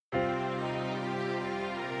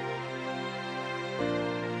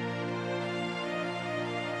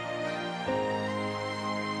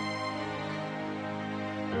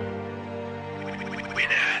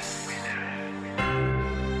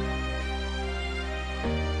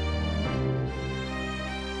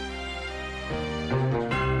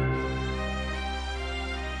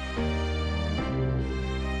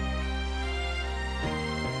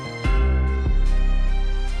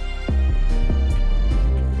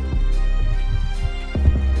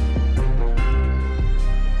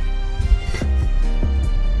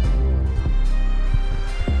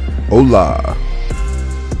Hola,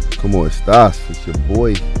 ¿cómo estás? It's your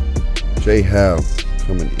boy Jhow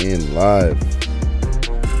coming in live.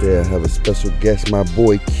 Today I have a special guest, my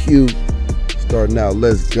boy Q. Starting out,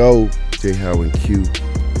 let's go. Jhow and Q.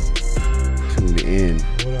 Tune in.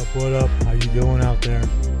 What up? How you doing out there?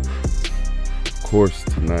 Of course,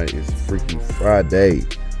 tonight is Freakin Friday.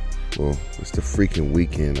 Well, it's the Freakin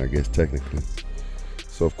Weekend, I guess, technically.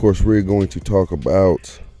 So, of course, we're going to talk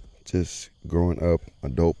about just growing up,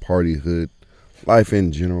 adult partyhood, life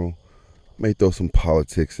in general. May throw some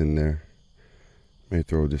politics in there. May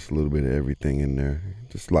throw just a little bit of everything in there.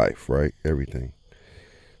 Just life, right? Everything.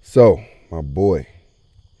 So, my boy,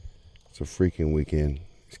 it's a Freakin Weekend.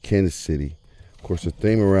 It's Kansas City. Of course, the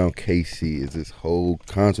theme around KC is this whole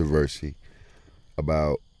controversy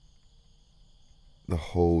about the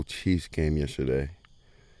whole Chiefs game yesterday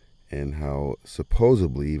and how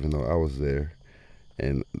supposedly, even though I was there,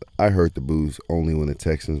 and I heard the boos only when the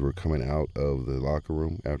Texans were coming out of the locker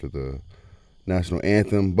room after the national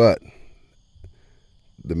anthem. But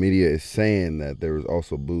the media is saying that there was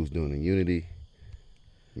also boos doing in unity,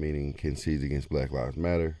 meaning concedes against Black Lives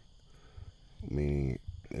Matter, meaning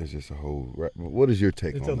it's just a whole. What is your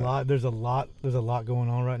take on that? There's a lot going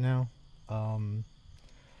on right now. I've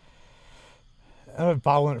been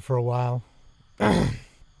following it for a while, and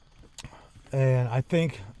I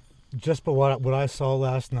think just by what I saw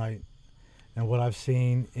last night and what I've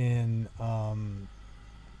seen in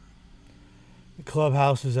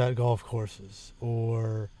clubhouses at golf courses,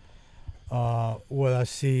 or what I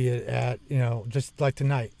see at just like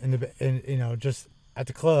tonight just at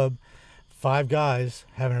the club, 5 guys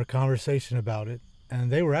having a conversation about it, and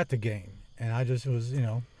they were at the game, and I just was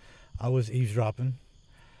I was eavesdropping.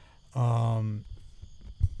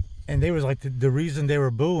 And they was like the reason they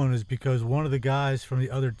were booing is because one of the guys from the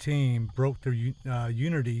other team broke their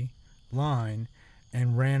unity line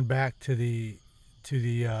and ran back to the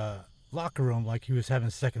locker room like he was having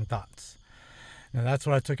second thoughts. Now that's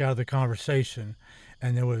what I took out of the conversation.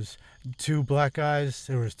 And there was 2 black guys,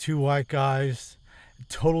 there was 2 white guys,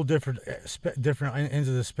 total different ends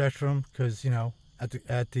of the spectrum. Because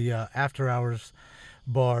at the after hours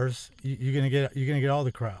bars, you're gonna get all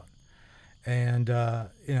the crowd. And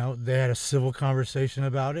they had a civil conversation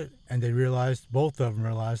about it, and both of them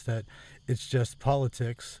realized that it's just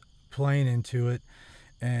politics playing into it,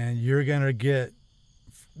 and you're gonna get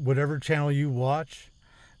whatever channel you watch.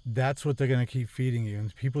 That's what they're gonna keep feeding you,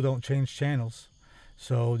 and people don't change channels,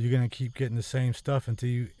 so you're gonna keep getting the same stuff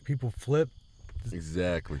until people flip.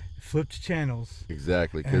 Exactly. Flip channels.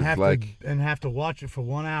 Exactly. And have to watch it for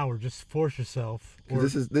 1 hour. Just force yourself.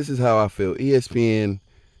 This is how I feel. ESPN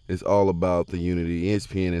is all about the unity.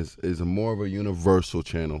 ESPN is a more of a universal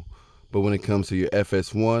channel. But when it comes to your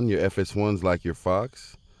FS1's like your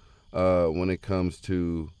Fox. When it comes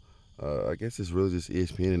to, I guess it's really just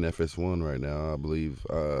ESPN and FS1 right now, I believe.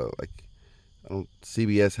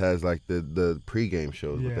 CBS has like the pregame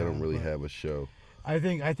shows, but they don't really have a show. I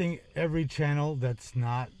think every channel that's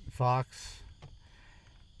not Fox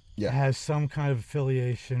has some kind of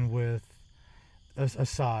affiliation with a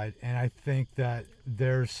side, and I think that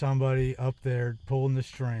there's somebody up there pulling the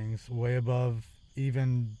strings way above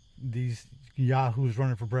even these yahoos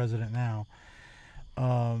running for president now,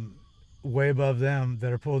 way above them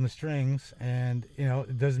that are pulling the strings. And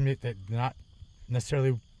it doesn't mean that they're not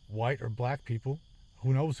necessarily white or black people.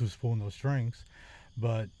 Who knows who's pulling those strings?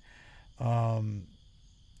 But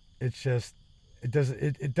it's just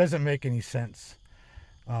it doesn't make any sense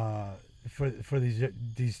for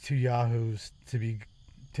these 2 yahoos to be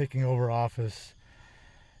taking over office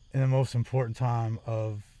in the most important time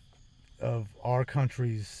of our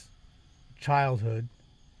country's childhood,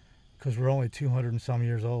 because we're only 200 and some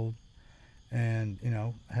years old, and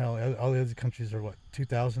hell, all the other countries are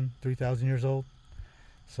 2,000, 3,000 years old.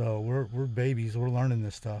 So we're babies. We're learning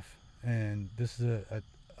this stuff, and this is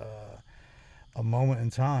a moment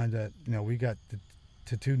in time that we got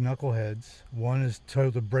to 2 knuckleheads. One is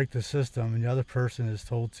told to break the system, and the other person is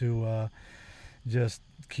told to just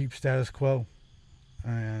keep status quo.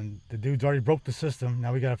 And the dude's already broke the system.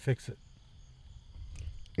 Now we got to fix it.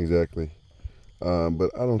 Exactly. But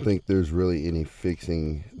I don't think there's really any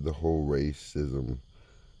fixing the whole racism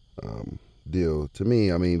deal to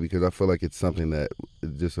me. I mean, because I feel like it's something that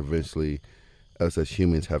just eventually us as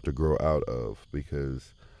humans have to grow out of.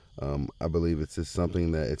 Because I believe it's just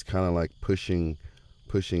something that it's kind of like pushing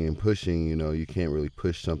and pushing. You can't really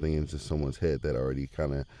push something into someone's head that already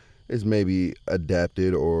kind of is maybe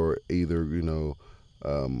adapted or either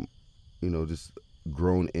just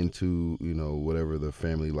grown into whatever the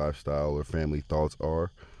family lifestyle or family thoughts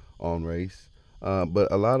are on race.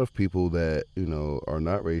 But a lot of people that are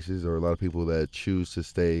not racist, or a lot of people that choose to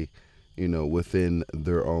stay within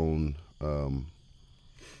their own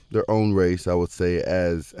race, I would say,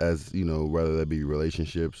 as whether that be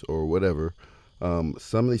relationships or whatever.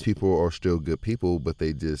 Some of these people are still good people, but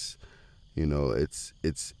they just it's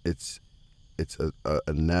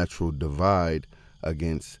a natural divide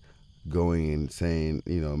against going and saying,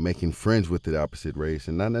 making friends with the opposite race,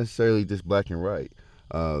 and not necessarily just black and white.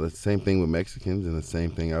 The same thing with Mexicans, and the same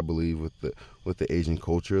thing I believe with the Asian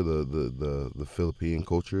culture, the Philippine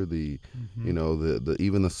culture, the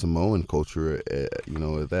even the Samoan culture,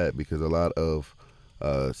 at that, because a lot of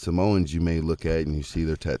Samoans you may look at and you see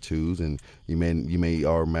their tattoos, and you may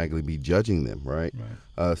automatically be judging them, right?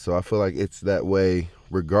 So I feel like it's that way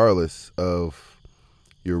regardless of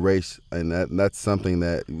your race, and that's something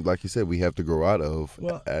that, like you said, we have to grow out of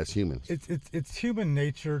as humans. It's human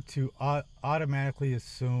nature to automatically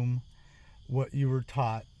assume what you were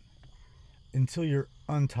taught until you're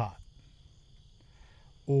untaught,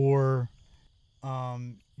 or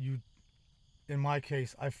you. In my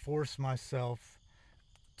case, I force myself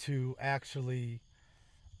to actually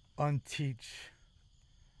unteach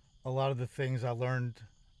a lot of the things I learned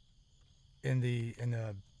in the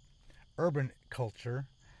urban culture,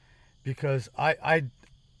 because I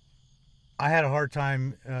had a hard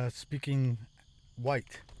time speaking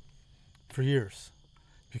white for years,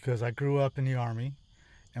 because I grew up in the Army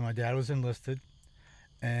and my dad was enlisted,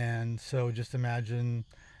 and so just imagine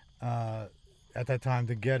at that time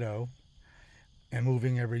the ghetto, and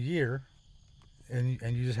moving every year, and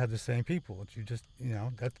you just have the same people. You just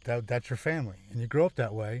that's your family, and you grow up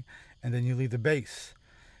that way, and then you leave the base,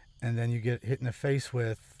 and then you get hit in the face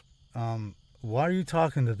with, why are you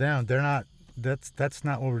talking to them? They're not. That's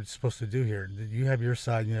not what we're supposed to do here. You have your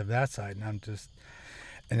side, you have that side, and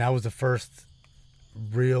that was the first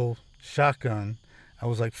real shotgun. I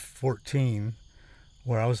was like 14,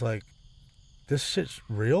 where I was like, this shit's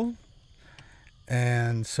real.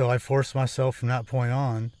 And so I forced myself from that point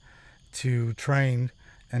on to train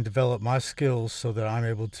and develop my skills so that I'm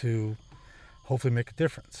able to hopefully make a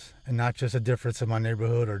difference, and not just a difference in my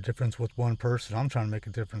neighborhood or a difference with one person. I'm trying to make a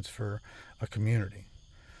difference for a community,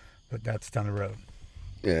 but that's down the road.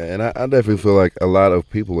 Yeah, and I definitely feel like a lot of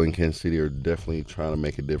people in Kansas City are definitely trying to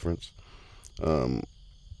make a difference.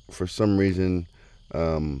 For some reason,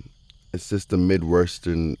 it's just the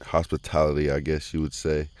Midwestern hospitality, I guess you would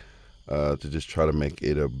say, to just try to make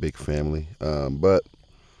it a big family. But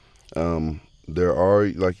there are,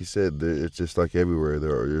 like you said, it's just like everywhere.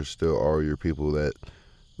 There still are your people that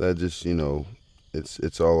just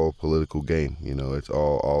it's all a political game. It's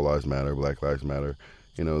all lives matter, Black Lives Matter.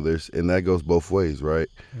 And that goes both ways, right?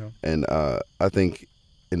 Yeah. And I think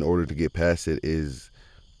in order to get past it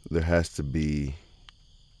there has to be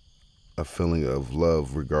a feeling of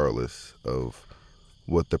love regardless of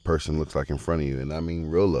what the person looks like in front of you. And I mean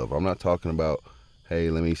real love. I'm not talking about, hey,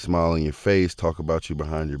 let me smile in your face, talk about you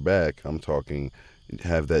behind your back. I'm talking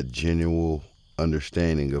have that genuine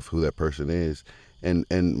understanding of who that person is,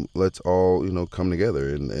 and let's all come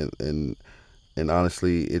together. And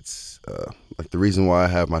honestly, it's like the reason why I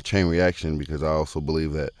have my chain reaction, because I also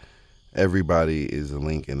believe that everybody is a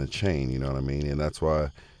link in the chain. You know what I mean? And that's why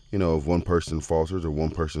if one person falters or one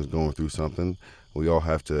person's going through something, we all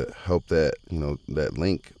have to help that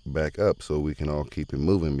link back up so we can all keep it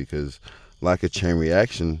moving, because like a chain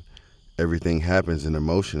reaction, everything happens in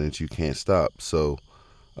emotion that you can't stop. So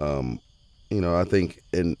I think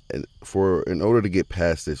in order to get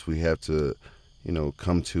past this, we have to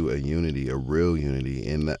come to a unity, a real unity.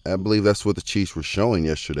 And I believe that's what the Chiefs were showing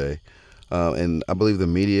yesterday. And I believe the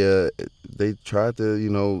media, they tried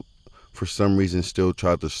to for some reason still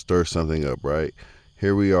tried to stir something up, right?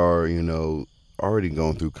 Here we are, already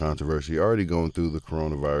going through controversy, already going through the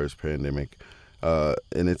coronavirus pandemic,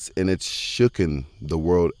 and it's shooken the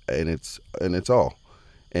world, and it's all,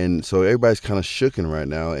 and so everybody's kind of shooken right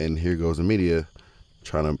now. And here goes the media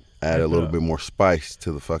trying to add a little bit more spice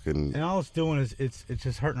to the fucking. And all it's doing is it's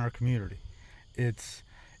just hurting our community. It's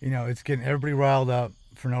it's getting everybody riled up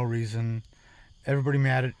for no reason. Everybody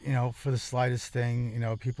mad at for the slightest thing.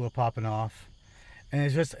 People are popping off, and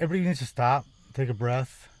it's just everybody needs to stop, take a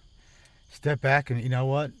breath, step back, and you know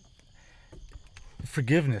what?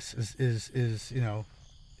 forgiveness is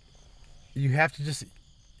you have to just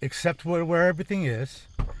accept where everything is,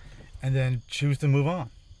 and then choose to move on.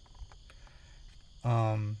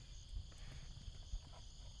 I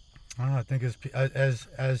don't know. I think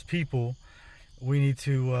as people, we need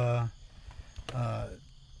to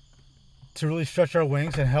really stretch our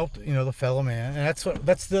wings and help the fellow man. And that's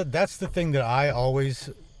the thing that I always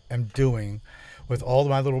am doing with all of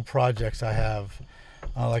my little projects I have,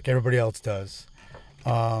 like everybody else does.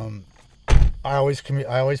 I always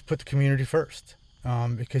put the community first,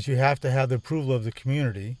 because you have to have the approval of the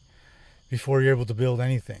community before you're able to build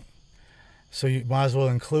anything. So you might as well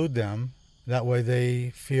include them. That way they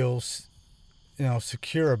feel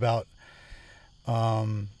secure about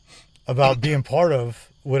being part of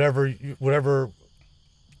whatever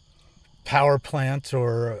power plant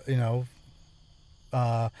or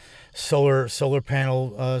solar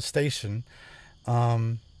panel station,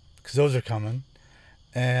 because those are coming.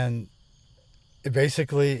 And it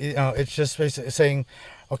basically, it's just basically saying,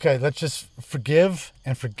 okay, let's just forgive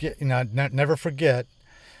and forget, never forget,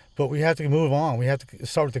 but we have to move on. We have to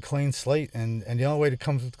start with a clean slate, and the only way to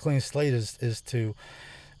come with a clean slate is to.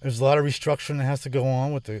 There's a lot of restructuring that has to go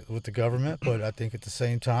on with the government, but I think at the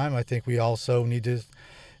same time, I think we also need to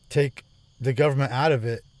take the government out of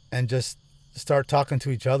it and just start talking to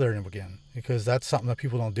each other again, because that's something that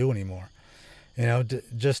people don't do anymore.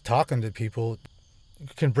 Just talking to people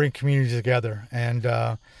can bring communities together, and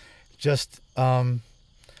and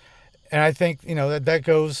I think that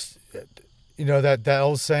goes, that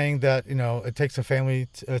old saying that it takes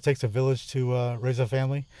a village to raise a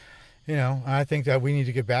family. I think that we need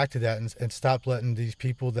to get back to that and stop letting these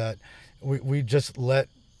people that we just let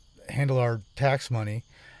handle our tax money,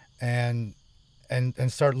 and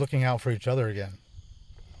start looking out for each other again.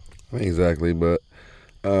 Exactly, but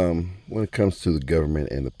when it comes to the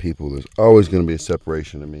government and the people, there's always going to be a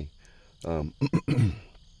separation to me.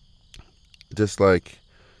 Just like,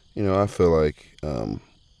 I feel like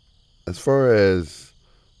as far as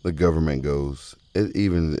the government goes, it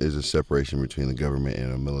even is a separation between the government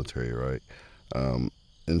and the military, right? And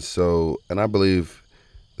I believe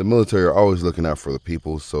the military are always looking out for the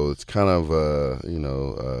people, so it's kind of a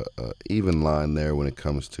even line there when it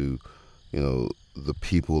comes to, the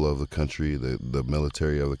people of the country, the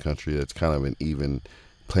military of the country. That's kind of an even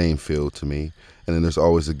playing field to me. And then there's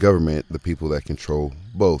always the government, the people that control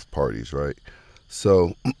both parties, right?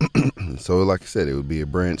 So, like I said, it would be a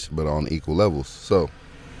branch, but on equal levels. So,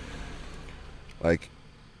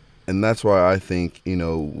 and that's why I think,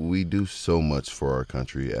 we do so much for our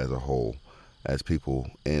country as a whole, as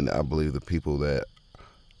people. And I believe the people that,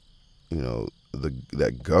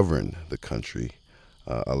 that govern the country,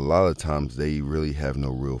 a lot of times they really have no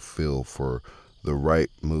real feel for the right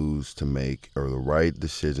moves to make, or the right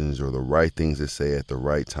decisions, or the right things to say at the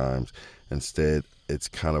right times. Instead, it's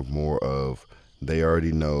kind of more of, they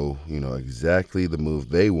already know, exactly the move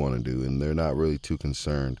they want to do, and they're not really too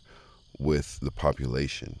concerned with the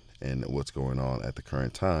population and what's going on at the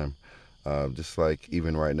current time. Just like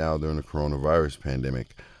even right now during the coronavirus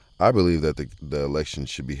pandemic, I believe that the election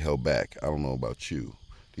should be held back. I don't know about you.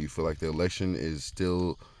 Do you feel like the election is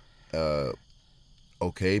still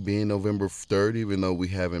okay being November 3rd, even though we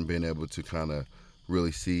haven't been able to kind of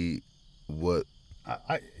really see what?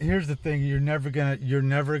 Here's the thing: you're never gonna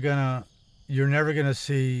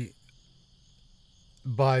see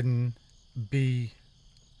Biden be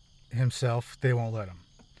himself. They won't let him.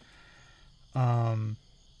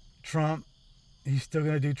 Trump, he's still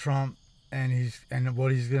gonna do Trump, and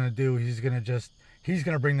what he's gonna do, he's gonna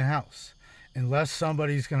bring the House, unless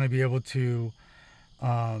somebody's gonna be able to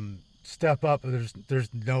step up. There's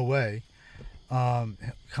no way.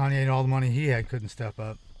 Kanye and all the money he had couldn't step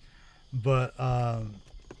up, but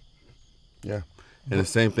yeah. And the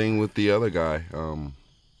same thing with the other guy.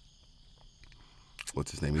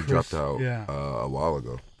 What's his name? He dropped out a while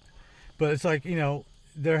ago. But it's like,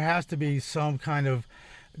 there has to be some kind of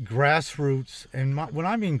grassroots. And when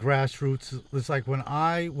I mean grassroots, it's like when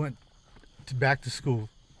I went back to school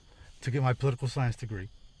to get my political science degree.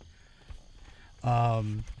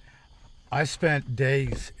 I spent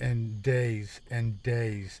days and days and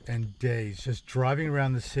days and days just driving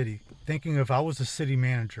around the city, thinking if I was a city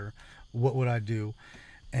manager, what would I do?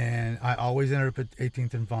 And I always ended up at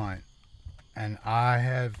 18th and Vine. And I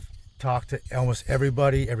have talked to almost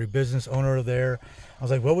everybody, every business owner there. I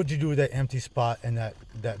was like, what would you do with that empty spot in that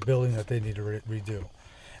building that they need to redo?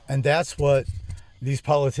 And that's what these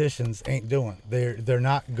politicians ain't doing. They're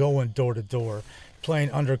not going door to door,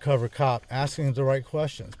 playing undercover cop, asking them the right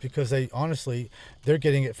questions, because they're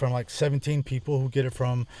getting it from like 17 people who get it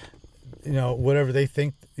from, whatever they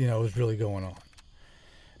think, is really going on.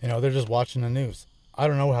 They're just watching the news. I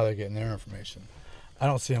don't know how they're getting their information. I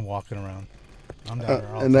don't see them walking around. I'm down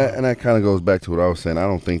there all and the that time. and that kind of goes back to what I was saying. I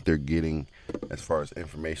don't think they're getting as far as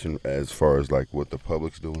information as far as like what the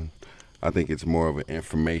public's doing. I think it's more of an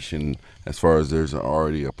information as far as there's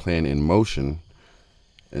already a plan in motion,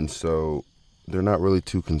 and so they're not really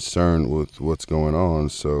too concerned with what's going on.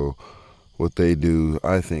 So what they do,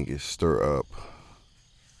 I think, is stir up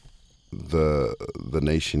the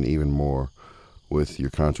nation even more with your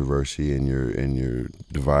controversy and your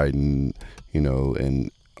dividing,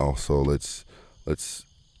 and also let's let's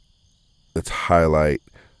highlight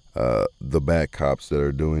the bad cops that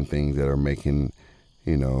are doing things that are making,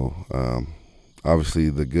 you know, um, obviously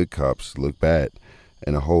the good cops look bad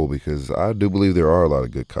in a whole, because I do believe there are a lot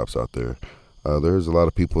of good cops out there. There's a lot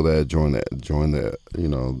of people that join the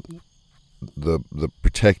the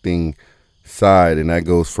protecting side, and that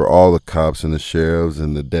goes for all the cops and the sheriffs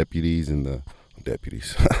and the deputies and the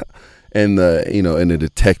deputies and the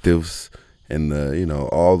detectives and the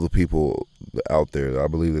all the people out there. I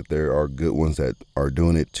believe that there are good ones that are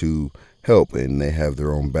doing it to help, and they have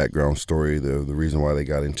their own background story, the reason why they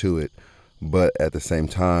got into it. But at the same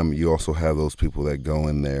time, you also have those people that go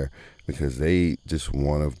in there because they just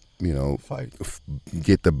want to Fight.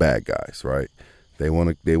 get the bad guys, right? They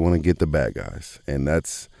want to get the bad guys, and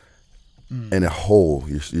that's in a whole.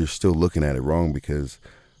 You're still looking at it wrong, because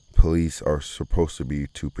police are supposed to be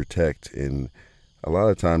to protect, and a lot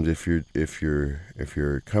of times if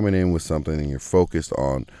you're coming in with something and you're focused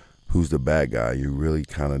on who's the bad guy, you really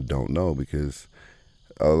kind of don't know, because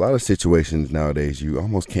a lot of situations nowadays you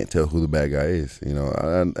almost can't tell who the bad guy is. And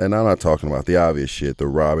I'm not talking about the obvious shit, the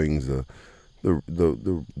robbings, the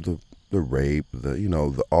rape,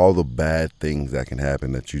 all the bad things that can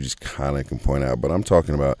happen that you just kind of can point out. But I'm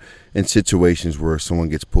talking about in situations where someone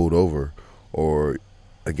gets pulled over, or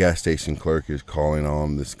a gas station clerk is calling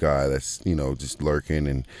on this guy that's just lurking,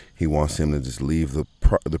 and he wants him to just leave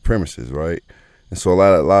the premises, right? And so a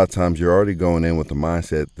lot of times you're already going in with the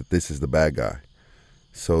mindset that this is the bad guy.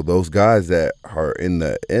 So those guys that are in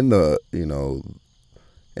the in the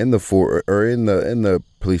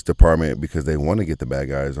police department because they want to get the bad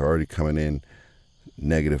guys are already coming in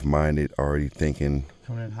negative minded, already thinking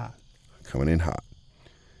coming in hot.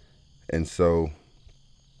 And so,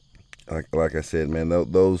 like I said, man,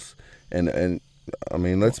 those and I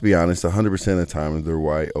mean, let's be honest, 100% of the time they're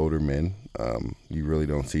white, older men. You really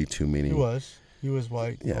don't see too many. He was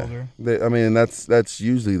white, Yeah, older. I mean, that's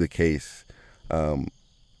usually the case,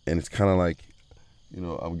 and it's kind of like,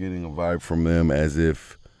 I'm getting a vibe from them as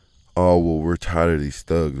if, oh, well, we're tired of these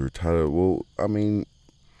thugs. We're tired of, well, I mean,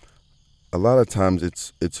 a lot of times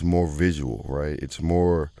it's more visual, right? It's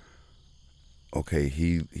more, okay,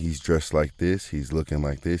 he's dressed like this, he's looking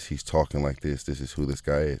like this, he's talking like this is who this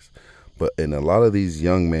guy is. But in a lot of these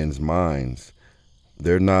young men's minds,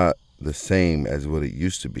 they're not the same as what it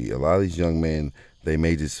used to be. A lot of these young men, they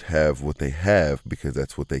may just have what they have because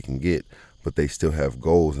that's what they can get, but they still have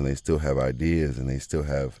goals, and they still have ideas, and they still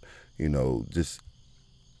have, just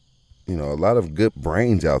a lot of good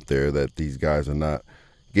brains out there that these guys are not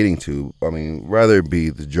getting to. I mean, rather it be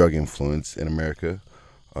the drug influence in America,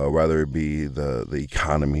 rather it be the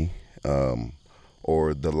economy,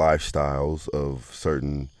 or the lifestyles of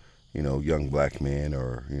certain, young black men,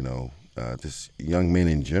 or just young men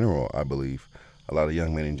in general. I believe a lot of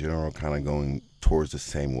young men in general are kind of going towards the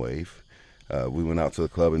same wave. We went out to the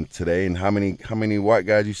club today, and how many white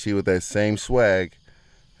guys you see with that same swag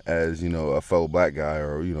as a fellow black guy,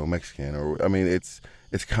 or Mexican, or I mean, it's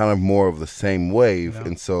kind of more of the same wave. Yeah.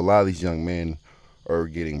 And so a lot of these young men are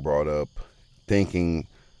getting brought up thinking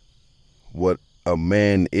what a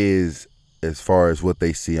man is as far as what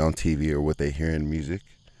they see on TV or what they hear in music,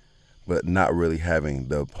 but not really having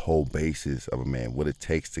the whole basis of a man, what it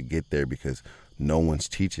takes to get there, because no one's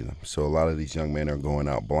teaching them. So a lot of these young men are going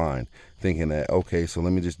out blind, thinking that, okay, so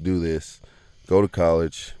let me just do this, go to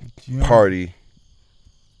college, party.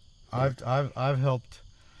 I've helped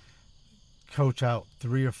coach out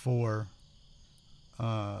 3 or 4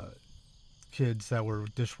 kids that were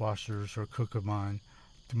dishwashers or cook of mine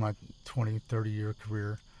through my 20, 30-year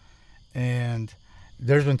career. And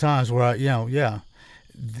there's been times where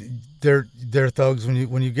they're thugs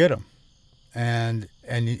when you get them,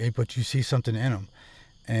 but you see something in them,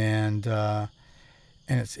 and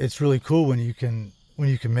it's really cool when you can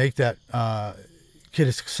make that kid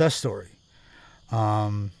a success story.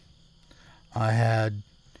 I had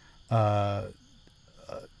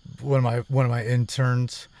one of my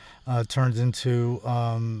interns turned into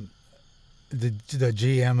the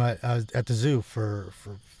GM at the zoo for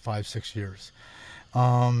 5-6 years.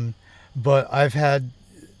 But I've had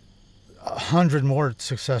 100 more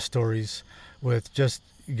success stories with just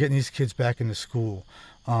getting these kids back into school.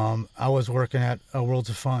 I was working at Worlds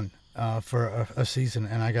of Fun for a season,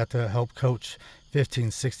 and I got to help coach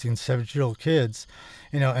 15, 16, 17-year-old kids,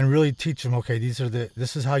 and really teach them, okay,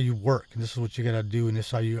 this is how you work, and this is what you got to do, and this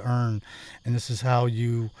is how you earn, and this is how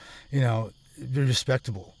you're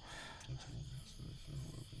respectable.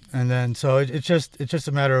 And then, so it's just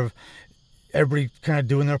a matter of everybody kind of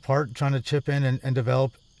doing their part, trying to chip in and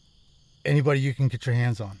develop anybody you can get your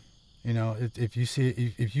hands on. If you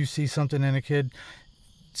see something in a kid,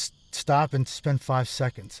 stop and spend 5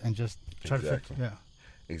 seconds and just try to fix it. Yeah.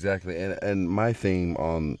 Exactly. And my theme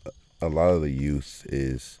on a lot of the youth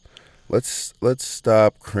is let's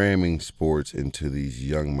stop cramming sports into these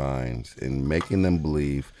young minds and making them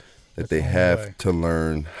believe that they have to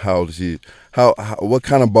learn how what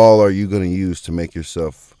kind of ball are you going to use to make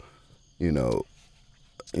yourself,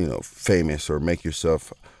 famous or make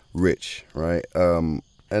yourself rich, right?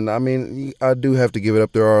 And I mean, I do have to give it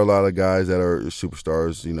up. There are a lot of guys that are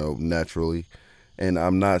superstars, naturally. And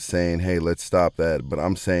I'm not saying, hey, let's stop that. But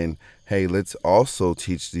I'm saying, hey, let's also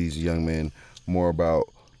teach these young men more about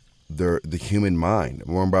the human mind,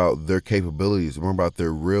 more about their capabilities, more about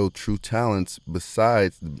their real, true talents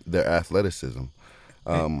besides their athleticism.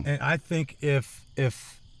 And I think if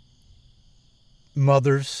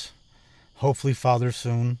mothers, hopefully fathers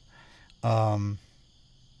soon,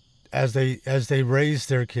 as they raise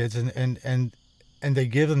their kids and they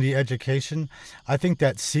give them the education, I think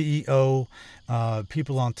that CEO,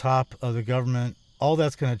 people on top of the government, all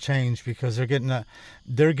that's going to change because they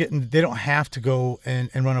don't have to go and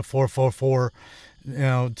run a 4.44,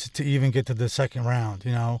 to even get to the second round.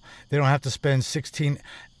 They don't have to spend 16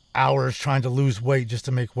 hours trying to lose weight just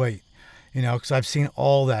to make weight. Because I've seen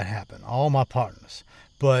all that happen, all my partners.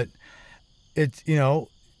 But it's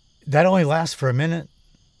that only lasts for a minute.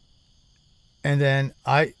 And then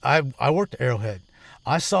I worked at Arrowhead.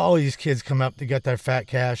 I saw all these kids come up to get their fat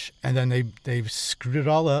cash, and then they screwed it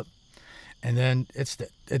all up, and then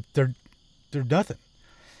they're nothing.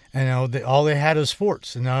 And all they had is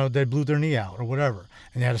sports, and now they blew their knee out or whatever,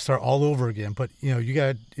 and they had to start all over again. But you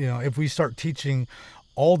got if we start teaching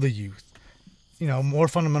all the youth, more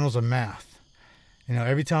fundamentals of math.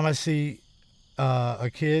 Every time I see a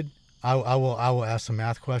kid, I will ask them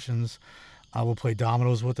math questions. I will play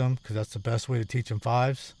dominoes with them because that's the best way to teach them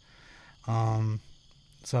fives.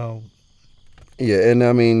 So. Yeah, and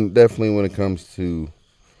I mean, definitely when it comes to,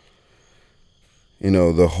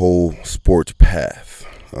 the whole sports path,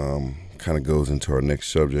 kind of goes into our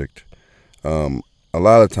next subject. A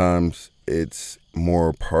lot of times it's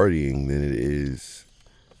more partying than it is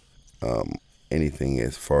anything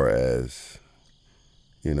as far as,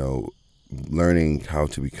 learning how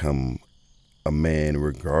to become a man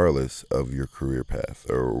regardless of your career path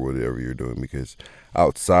or whatever you're doing, because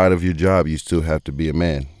outside of your job you still have to be a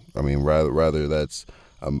man. I mean, rather that's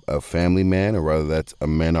a family man or rather that's a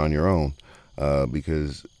man on your own,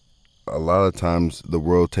 because a lot of times the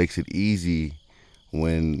world takes it easy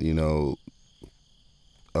when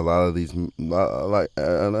a lot of these, like,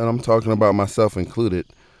 and I'm talking about myself included,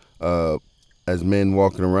 as men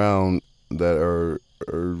walking around that are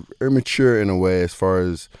immature in a way as far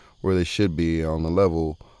as where they should be on the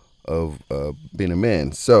level of being a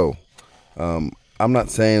man. So I'm not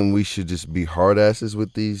saying we should just be hard asses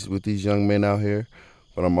with these young men out here,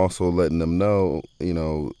 but I'm also letting them know,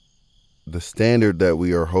 the standard that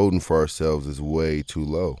we are holding for ourselves is way too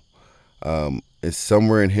low. It's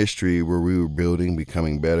somewhere in history where we were building,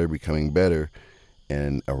 becoming better,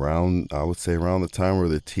 and I would say around the time where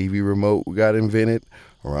the TV remote got invented,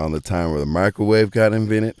 around the time where the microwave got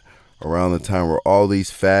invented, around the time where all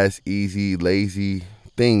these fast, easy, lazy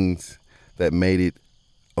things that made it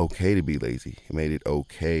okay to be lazy. It made it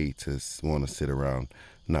okay to want to sit around,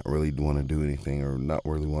 not really want to do anything or not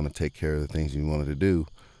really want to take care of the things you wanted to do.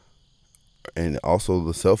 And also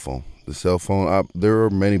the cell phone. There are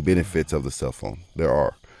many benefits of the cell phone. There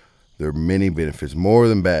are many benefits, more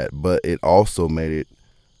than bad, but it also made it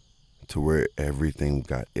to where everything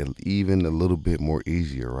got even a little bit more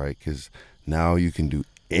easier, right? Because now you can do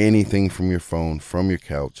anything from your phone, from your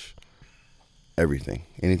couch, everything.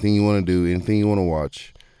 Anything you want to do, anything you want to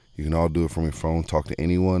watch, you can all do it from your phone. Talk to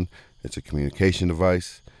anyone. It's a communication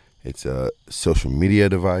device. It's a social media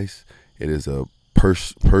device. It is a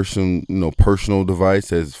personal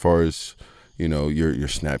device as far as, your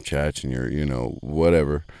Snapchats and your,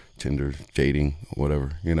 whatever, Tinder, dating,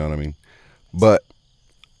 whatever, you know what I mean? But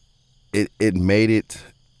it made it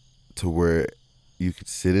to where you could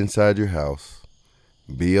sit inside your house,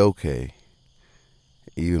 be okay,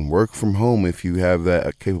 even work from home if you have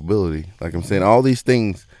that capability. Like I'm saying, all these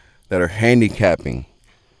things that are handicapping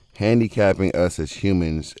us as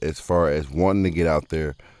humans as far as wanting to get out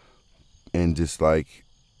there and just like,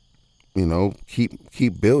 you know,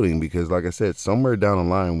 keep building, because like I said, somewhere down the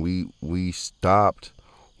line we stopped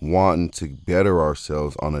wanting to better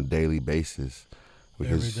ourselves on a daily basis.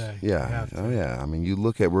 Because Every day. yeah, I mean, you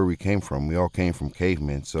look at where we came from. We all came from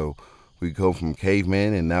cavemen, so we go from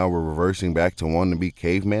cavemen, and now we're reversing back to wanting to be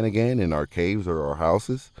cavemen again in our caves or our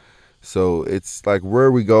houses. So it's like, where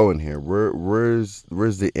are we going here? Where's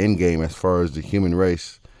the end game as far as the human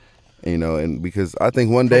race? You know, and because I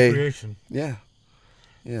think one day, Procreation. yeah.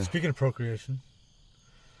 Speaking of procreation,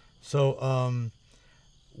 so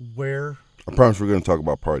where? I promise we're going to talk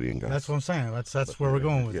about partying, guys. That's what I'm saying. That's where we're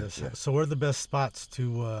going with this. Yeah. So where are the best spots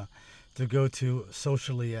to go to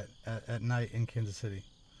socially at night in Kansas City?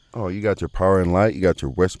 Oh, you got your Power and Light. You got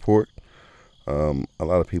your Westport. A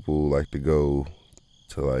lot of people like to go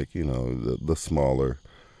to, like, you know, the smaller,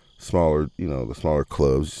 you know, the smaller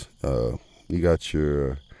clubs. You got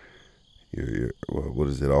your what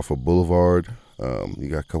is it, off of Boulevard? You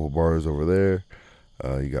got a couple bars over there.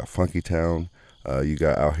 You got Funky Town. You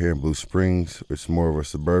got out here in Blue Springs. It's more of a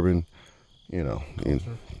suburban, you know,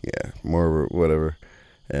 more of a whatever.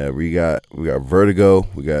 We got Vertigo.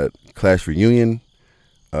 We got Clash Reunion.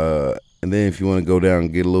 And then if you want to go down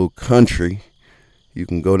and get a little country, you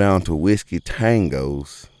can go down to Whiskey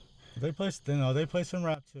Tangos. They play some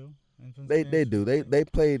rap too. They do. They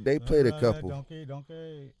played a couple.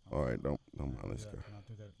 Donkey. All right, don't mind. Let's go.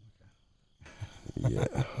 Okay.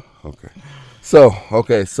 Yeah.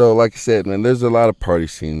 Okay. So like I said, man, there's a lot of party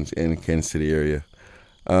scenes in the Kansas City area.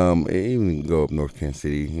 Even go up North Kansas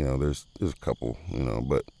City, you know, there's a couple, you know,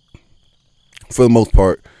 but for the most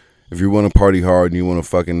part, if you want to party hard and you want to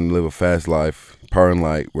fucking live a fast life, Power and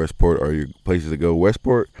Light, Westport are your places to go.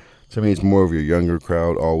 Westport, to me, it's more of your younger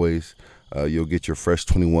crowd always. You'll get your fresh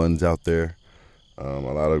 21s out there. A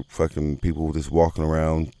lot of fucking people just walking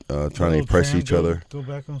around trying to impress each other. Go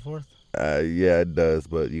back and forth? Yeah, it does,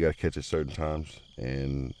 but you got to catch it certain times.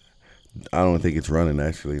 And I don't think it's running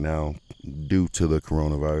actually now due to the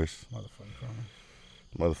coronavirus.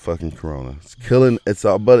 Motherfucking corona. It's killing. It's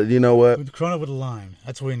all. But you know what? With corona with a lime.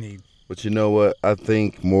 That's what we need. But you know what? I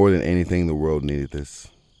think more than anything, the world needed this.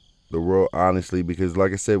 The world, honestly, because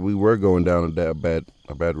like I said, we were going down a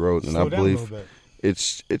bad road, and I believe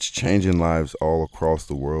it's changing lives all across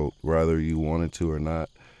the world, whether you wanted to or not.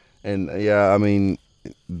 And yeah, I mean,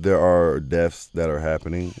 there are deaths that are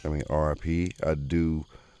happening. I mean, RIP. I do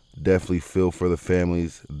definitely feel for the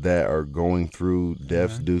families that are going through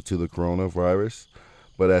deaths due to the coronavirus.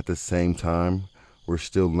 But at the same time, we're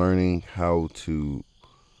still learning how to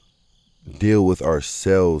deal with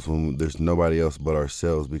ourselves when there's nobody else but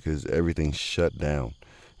ourselves, because everything's shut down.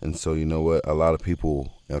 And so, you know what? A lot of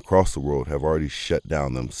people across the world have already shut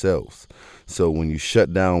down themselves. So when you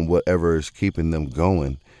shut down whatever is keeping them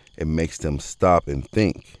going, it makes them stop and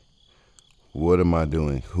think, what am I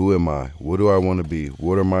doing? Who am I? What do I want to be?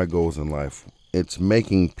 What are my goals in life? It's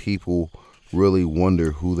making people really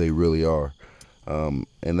wonder who they really are.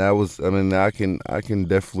 And that was, I mean, I can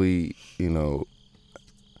definitely, you know,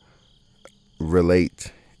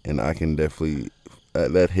 relate, and I can definitely,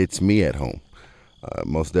 that hits me at home.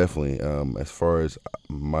 Most definitely, as far as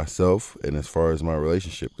myself and as far as my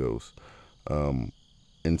relationship goes. And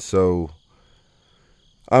so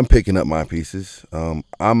I'm picking up my pieces.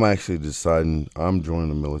 I'm actually deciding I'm joining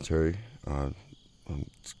the military. I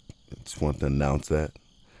just want to announce that.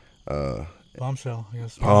 Bombshell, I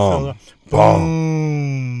guess.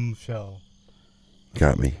 Bombshell.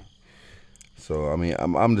 Got me. So, I mean,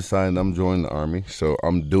 I'm deciding I'm joining the Army. So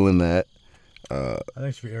I'm doing that. I think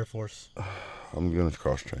it should be Air Force. I'm going to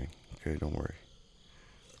cross train. Okay, don't worry.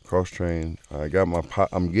 Cross train. I'm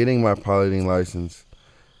getting my piloting license.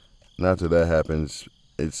 And after that happens,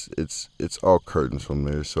 it's all curtains from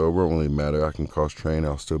there. So it won't really matter. I can cross train.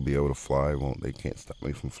 I'll still be able to fly. They can't stop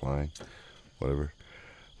me from flying. Whatever.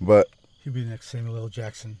 But he'll be the next Samuel L.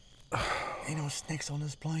 Jackson. Ain't no snakes on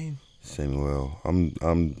this plane. Samuel, I'm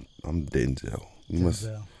Denzel.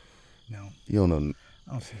 Denzel. No. You don't know.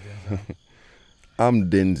 I don't see Denzel. I'm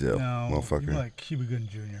Denzel, no, motherfucker. You're like Cuba Gooding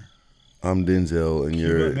Jr. I'm Denzel, and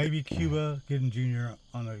you're maybe Cuba Gooding Jr.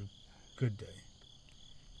 on a good day.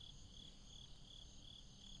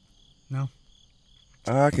 No.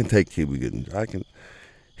 I can take Cuba Gooding. I can.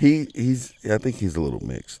 He's. I think he's a little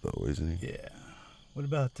mixed though, isn't he? Yeah. What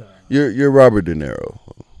about? You're Robert De Niro.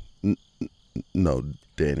 No,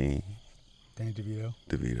 Danny. Danny DeVito.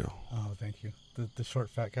 DeVito. Oh, thank you. The short,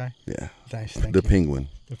 fat guy. Yeah. Nice. Thank you. The Penguin.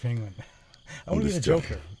 The Penguin. I want to be the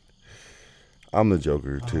Joker. I'm the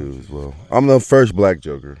Joker too, as well. I'm the first black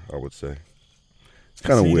Joker, I would say. It's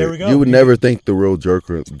kind of See, there we weird. go. You would never think the real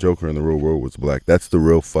Joker in the real world was black. That's the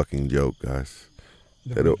real fucking joke, guys.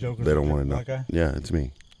 The Joker's They don't a want to know. black guy? Yeah, it's me.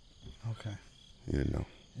 Okay. You didn't know.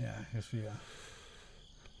 Yeah, I guess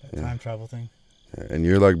that time travel thing. Yeah, and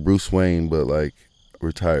you're like Bruce Wayne, but like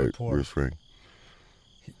retired poor. Bruce Wayne.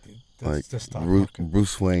 That's the stock Bruce, market.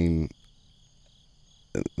 Bruce Wayne,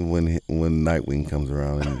 when Nightwing comes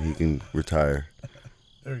around and he can retire.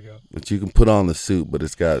 There you go. But you can put on the suit, but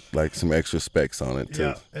it's got like some extra specs on it too.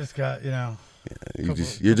 Yeah, it's got Yeah,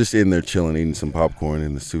 you're just in there chilling, eating some popcorn,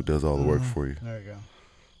 and the suit does all the work for you. There you go.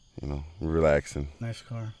 You know, relaxing. Nice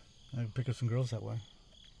car. I can pick up some girls that way.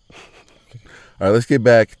 All right, let's get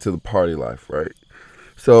back to the party life, right?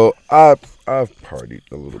 So I've partied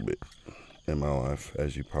a little bit in my life,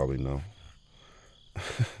 as you probably know.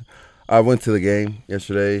 I went to the game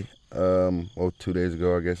yesterday. 2 days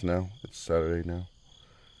ago, I guess now. It's Saturday now.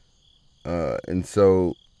 And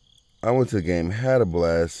so I went to the game, had a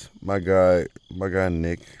blast. My guy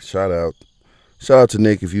Nick, shout out to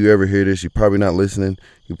Nick. If you ever hear this, you're probably not listening.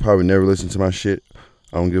 You probably never listen to my shit.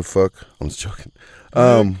 I don't give a fuck. I'm just joking.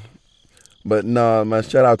 But nah, man,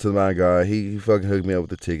 shout out to my guy. He fucking hooked me up with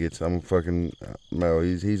the tickets. I'm fucking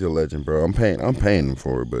he's a legend, bro. I'm paying him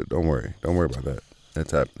for it, but don't worry about that.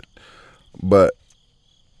 That's happening. But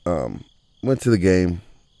went to the game.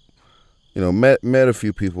 You know, met a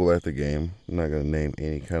few people at the game. I'm not gonna name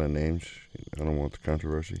any kind of names. I don't want the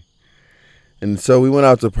controversy. And so we went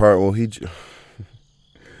out to the park. Well,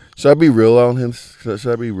 should I be real on him? Should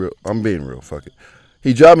I be real? I'm being real. Fuck it.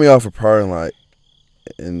 He dropped me off a parking lot,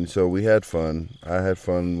 and so we had fun. I had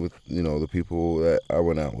fun with the people that I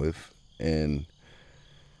went out with, and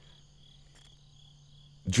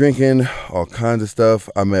drinking all kinds of stuff.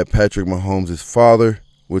 I met Patrick Mahomes' father,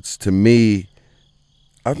 which to me,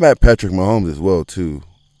 I've met Patrick Mahomes as well too.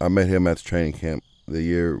 I met him at the training camp the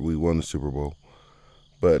year we won the Super Bowl.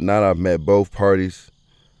 But now that I've met both parties,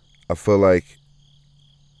 I feel like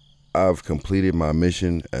I've completed my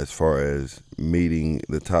mission as far as meeting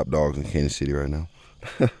the top dogs in Kansas City right now.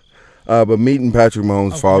 But meeting Patrick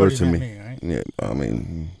Mahomes' father to me, right? Yeah, I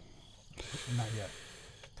mean, not yet.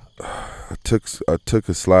 I took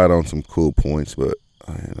a slide on some cool points, but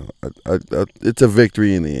it's a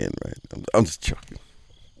victory in the end, right? I'm just joking.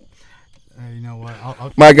 You know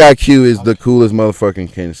what? My guy Q is the coolest motherfucker in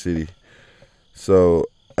Kansas City. So,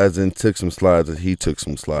 as in took some slides, as he took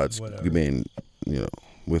some slides, being,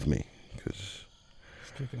 with me. Just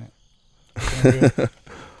kicking it.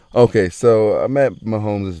 Okay, so I met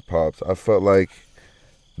Mahomes' pops. I felt like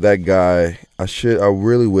that guy, I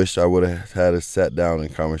really wished I would have had a sat down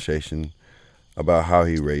and conversation about how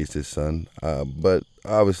he raised his son. But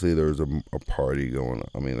obviously there was a party going on.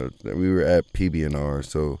 I mean, we were at PBNR,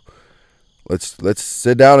 so let's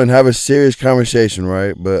sit down and have a serious conversation,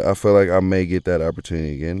 right? But I feel like I may get that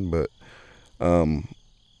opportunity again. But I'm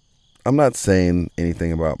not saying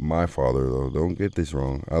anything about my father, though. Don't get this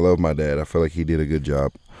wrong. I love my dad. I feel like he did a good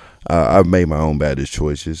job. I've made my own bad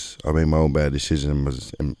choices. I made my own bad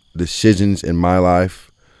decisions in my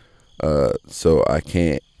life. So I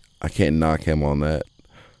can't knock him on that.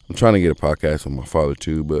 I'm trying to get a podcast with my father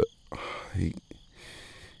too, but he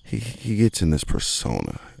gets in this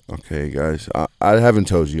persona. Okay, guys, I haven't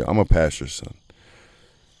told you, I'm a pastor's son.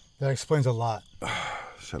 That explains a lot.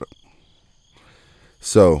 Shut up.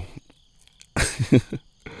 So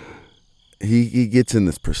he gets in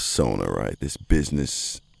this persona, right? This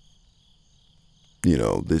business,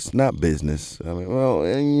 this not business. I mean, well,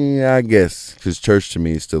 yeah, I guess, because church to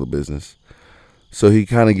me is still a business. So he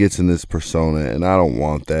kind of gets in this persona, and I don't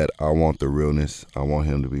want that. I want the realness. I want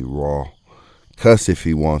him to be raw. Cuss if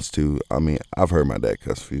he wants to. I mean, I've heard my dad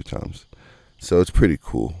cuss a few times, so it's pretty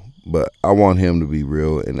cool. But I want him to be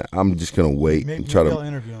real, and I'm just gonna wait and try to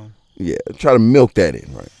interview him. Yeah, try to milk that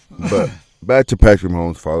in, right? But back to Patrick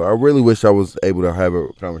Mahomes' father. I really wish I was able to have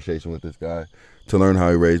a conversation with this guy to learn how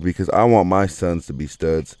he raised, because I want my sons to be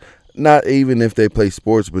studs. Not even if they play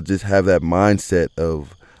sports, but just have that mindset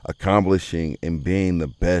of accomplishing and being the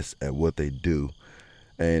best at what they do.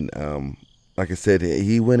 And like I said,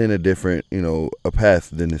 he went in a different, a path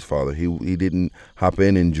than his father. He didn't hop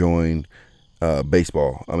in and join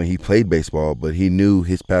baseball. I mean, he played baseball, but he knew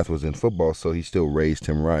his path was in football, so he still raised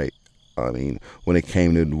him right. I mean, when it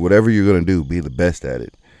came to whatever you're going to do, be the best at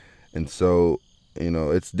it. And so,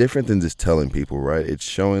 it's different than just telling people, right? It's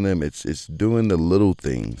showing them, it's doing the little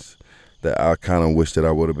things that I kind of wish that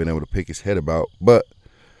I would have been able to pick his head about. But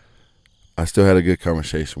I still had a good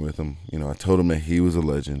conversation with him. I told him that he was a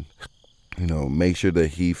legend. Make sure that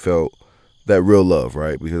he felt that real love,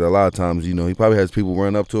 right? Because a lot of times, you know, he probably has people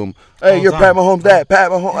run up to him. Hey, All you're the Pat time. Mahomes' dad.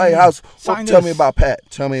 Pat Mahomes. Hey, how's? Sign Tell me this. about Pat.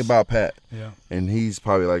 Tell me about Pat. Yeah. And he's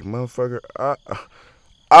probably like, motherfucker,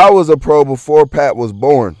 I was a pro before Pat was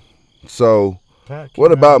born. So Pat what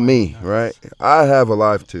came about out me, nice. right? I have a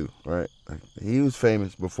life too, right? He was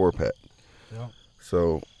famous before Pat. Yeah.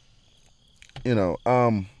 So, you know,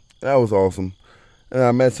 that was awesome. And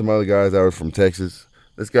I met some other guys that were from Texas.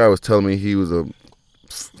 This guy was telling me he was a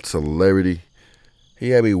celebrity. He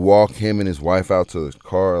had me walk him and his wife out to the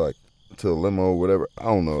car, like to the limo or whatever. I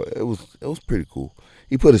don't know. It was pretty cool.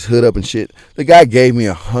 He put his hood up and shit. The guy gave me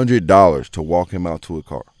 $100 to walk him out to a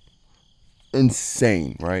car.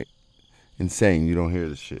 Insane, right? Insane. You don't hear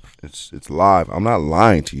this shit. It's live. I'm not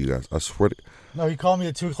lying to you guys. I swear to. No, he called me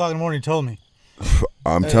at 2:00 in the morning. He told me.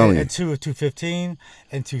 I'm telling you. At 2:15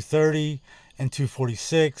 and 2:30 and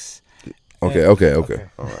 2:46. Okay. All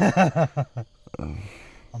right.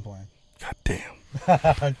 I'm playing. God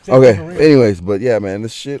damn. Okay. Anyways, but yeah, man,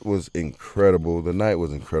 this shit was incredible. The night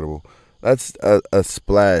was incredible. That's a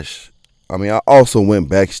splash. I mean, I also went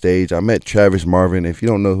backstage. I met Travis Marvin. If you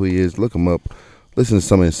don't know who he is, look him up. Listen to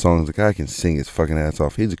some of his songs. The guy can sing his fucking ass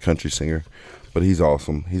off. He's a country singer, but he's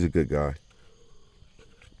awesome. He's a good guy.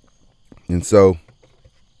 And so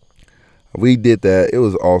we did that. It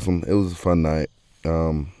was awesome. It was a fun night.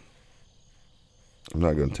 I'm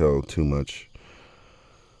not gonna tell too much.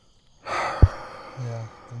 Yeah,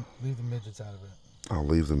 leave the midgets out of it. I'll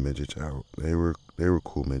leave the midgets out. They were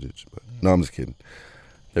cool midgets, but no, I'm just kidding.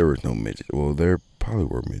 There were no midgets. Well, there probably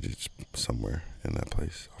were midgets somewhere in that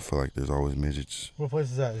place. I feel like there's always midgets. What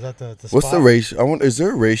place is that? Is that the What's spot? the ratio? I wonder, is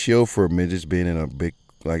there a ratio for midgets being in a big,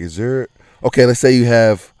 like, is there, okay, let's say you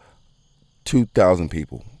have 2,000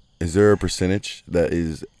 people. Is there a percentage that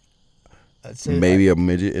is maybe a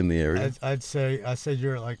midget in the area? I said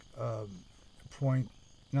you're at like point.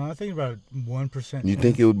 No, I think about 1%. You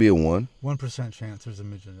think it would be a 1%? 1% chance there's a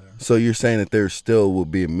midget there. So you're saying that there still will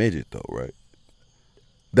be a midget though, right?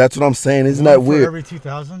 That's what I'm saying. Isn't One that weird? For every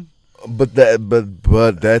 2,000. But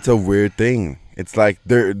that's a weird thing. It's like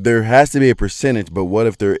there has to be a percentage, but what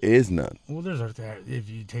if there is none? Well, if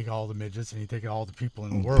you take all the midgets and you take all the people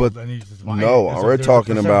in the world, then you just we're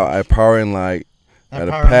talking about at Power and Light, at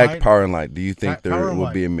a packed Power and Light. Do you think there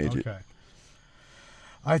will be a midget? Okay.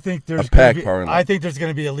 I think there's going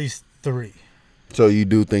to be at least 3. So you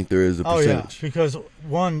do think there is a percentage? Oh yeah, because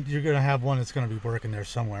you're going to have one that's going to be working there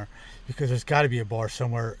somewhere, because there's got to be a bar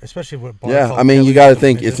somewhere, especially with bars. Yeah, I mean, you got to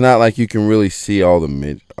think it's not like you can really see all the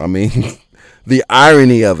midgets. I mean, the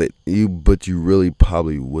irony of it, but you really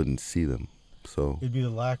probably wouldn't see them. So it'd be the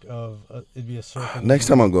lack of. It'd be a circle. Next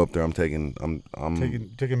time I go up there, I'm taking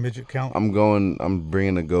midget count. I'm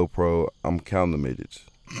bringing a GoPro. I'm counting the midgets.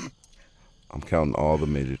 I'm counting all the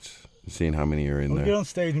midgets, seeing how many are in there. Get on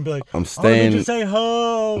stage and be like, I'm staying. Just say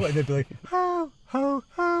ho, and they'd be like, ho, ho,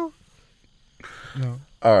 ho. No.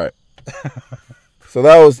 All right. So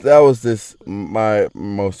that was my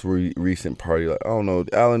most recent party. Like, I don't know,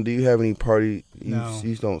 Alan. Do you have any party? No.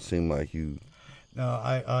 You don't seem like you. No,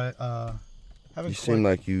 I haven't. You seem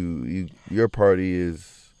like your party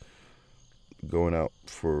is going out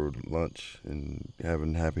for lunch and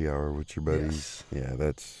having happy hour with your buddies. Yes. Yeah,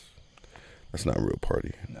 that's not a real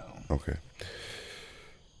party. No. Okay.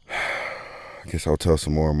 I guess I'll tell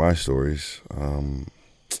some more of my stories.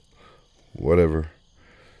 Whatever.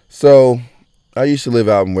 So, I used to live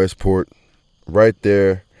out in Westport, right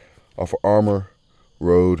there off of Armour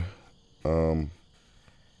Road. I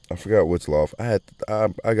forgot which loft. I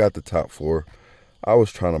got the top floor. I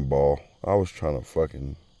was trying to ball. I was trying to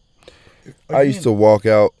fucking. I used to walk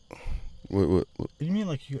out. What? You mean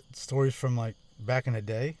like stories from like back in the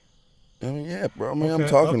day? I mean, yeah, bro. I mean, okay, I'm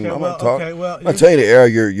talking. Okay, I'm well, not talking. Okay, well, I'm not telling you the era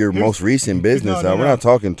your most recent business. No. We're not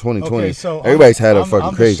talking 2020. Okay, so everybody's had a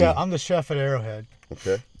fucking crazy. I'm the chef at Arrowhead.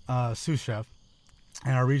 Okay. Sous chef,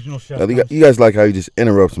 and our regional chef. Now, you guys like how you just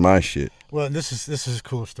interrupt my shit. Well, this is a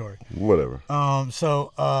cool story. Whatever.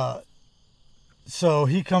 So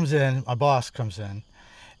he comes in. My boss comes in,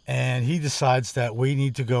 and he decides that we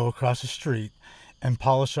need to go across the street and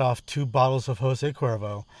polish off 2 bottles of Jose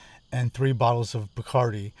Cuervo and 3 bottles of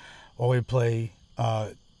Bacardi while we play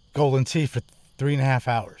Golden Tea for 3.5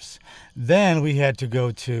 hours. Then we had to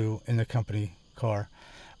go in the company car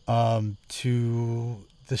to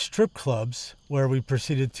the strip clubs, where we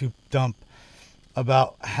proceeded to dump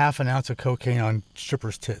about half an ounce of cocaine on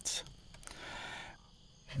strippers' tits.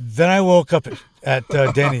 Then I woke up at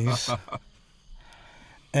Denny's,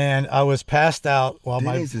 and I was passed out while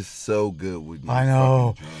Denny's is so good with you. I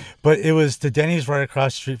know, but it was the Denny's right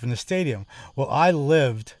across the street from the stadium. Well, I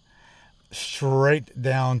lived straight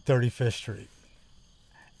down 35th Street,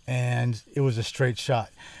 and it was a straight shot.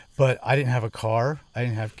 But I didn't have a car. I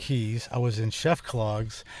didn't have keys. I was in chef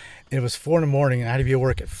clogs. It was 4 a.m. and I had to be at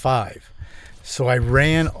work at 5. So I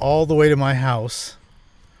ran all the way to my house,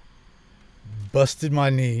 busted my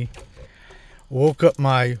knee, woke up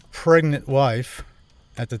my pregnant wife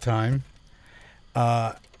at the time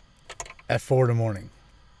at 4 a.m.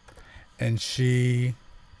 And she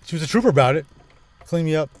was a trooper about it. Cleaned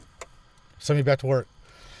me up, sent me back to work.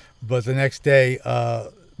 But the next day,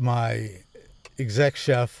 my exec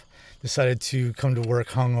chef decided to come to work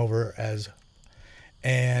hungover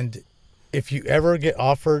and if you ever get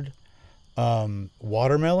offered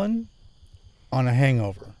watermelon on a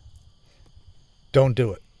hangover, don't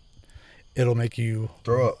do it. It'll make you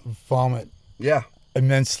throw up, vomit. Yeah,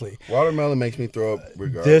 immensely. Watermelon makes me throw up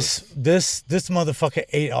regardless. This motherfucker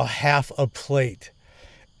ate a half a plate,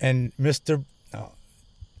 and Mr.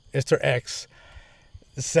 X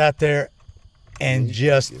sat there and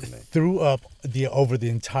just threw up over the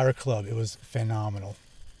entire club. It was phenomenal.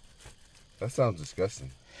 That sounds disgusting.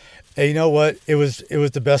 And you know what? It was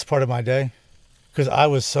the best part of my day, because I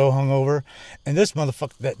was so hungover, and this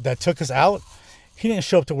motherfucker that took us out, he didn't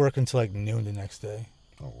show up to work until like noon the next day.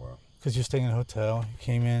 Oh wow! Because you're staying in a hotel. He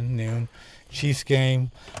came in noon, Chiefs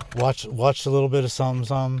game, watched a little bit of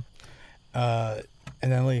something, and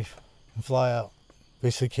then leave and fly out.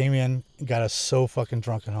 Basically came in, got us so fucking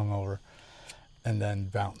drunk and hungover, and then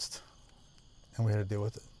bounced, and we had to deal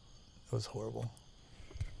with it. It was horrible.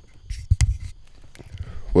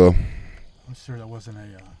 Well, I'm sure that wasn't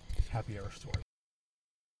a happy hour story.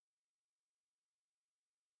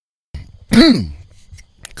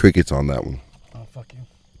 Crickets on that one. Oh, fuck you.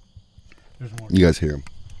 There's more. You guys hear him?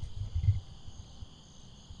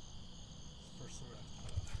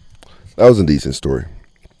 That was a decent story.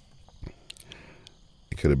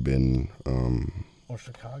 It could have been or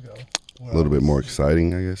Chicago. A little bit more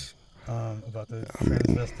exciting, I guess. About the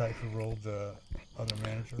transvestite who rolled the other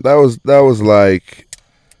manager. That was like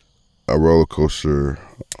a roller coaster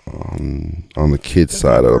on the kids'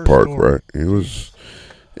 side of the park, right?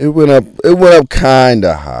 It went up kind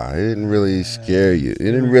of high. It didn't really scare you. It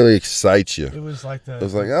didn't really excite you. It was like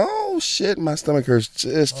oh shit, my stomach hurts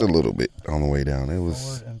just a little bit on the way down. It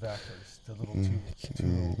was forward and backwards. The little two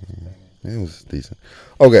it was decent.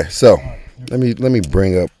 Okay, so let me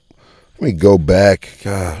go back.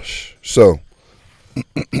 Gosh, so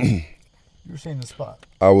you were saying the spot.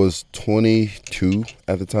 I was 22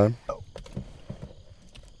 at the time.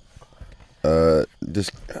 I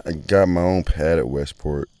got my own pad at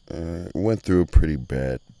Westport. Went through a pretty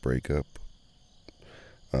bad breakup.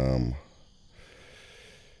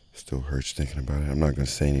 Still hurts thinking about it. I'm not gonna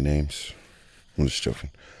say any names. I'm just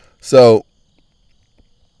joking. So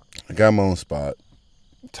I got my own spot,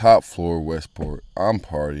 top floor Westport. I'm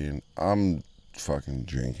partying. I'm fucking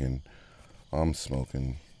drinking. I'm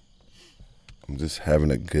smoking. I'm just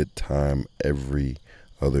having a good time every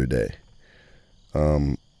other day.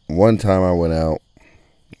 One time I went out,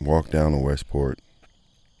 walked down to Westport.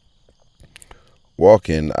 Walk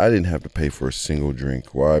in, I didn't have to pay for a single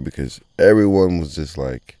drink. Why? Because everyone was just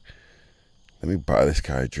like, let me buy this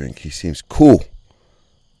guy a drink. He seems cool.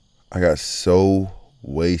 I got so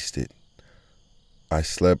wasted. I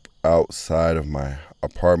slept outside of my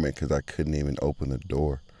apartment because I couldn't even open the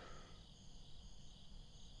door.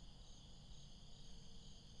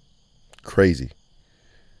 Crazy.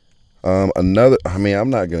 I'm not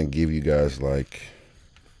going to give you guys like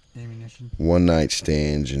ammunition, one night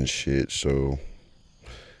stands and shit, so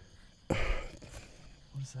what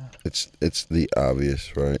is that? It's the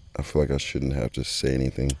obvious, right? I feel like I shouldn't have to say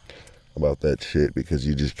anything about that shit because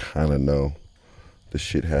you just kind of know the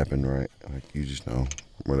shit happened, right? Like you just know,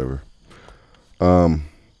 whatever. And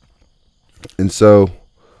so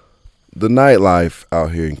the nightlife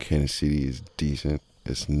out here in Kansas City is decent.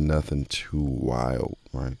 It's nothing too wild,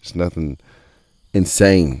 right? It's nothing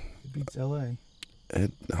insane. It beats L.A. I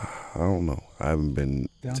don't know. I haven't been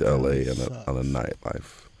Downtown to L.A. on a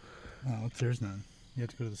nightlife. Oh, there's none. You have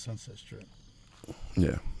to go to the Sunset Strip.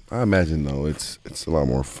 Yeah. I imagine, though, it's a lot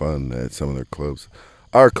more fun at some of their clubs.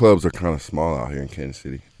 Our clubs are kind of small out here in Kansas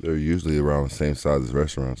City. They're usually around the same size as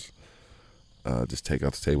restaurants. Just take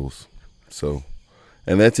out the tables. So,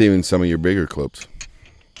 and that's even some of your bigger clubs.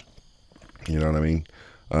 You know what I mean?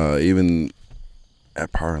 Even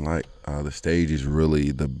at Power and Light, the stage is really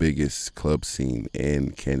the biggest club scene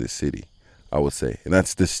in Kansas City, I would say, and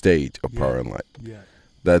that's the stage of Power and Light. Yeah,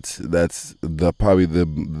 that's probably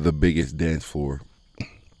the biggest dance floor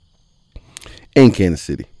in Kansas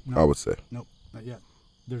City. I would say. Nope, not yet.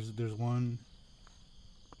 There's one.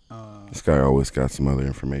 This guy always got some other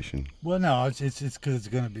information. Well, no, it's because it's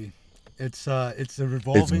gonna be. It's a It's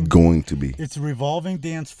revolving. going to be. It's a revolving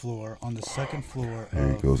dance floor on the second floor.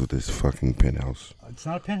 There he goes with this fucking penthouse. It's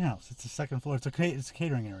not a penthouse. It's a second floor. It's a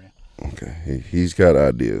catering area. Okay, he's got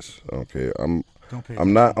ideas. Okay, I'm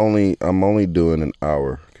only doing an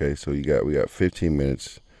hour. Okay, so we got 15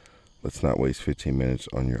 minutes. Let's not waste 15 minutes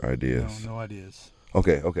on your ideas. No ideas.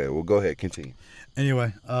 Okay. Well, go ahead. Continue.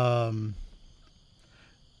 Anyway,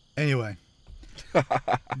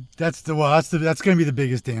 that's going to be the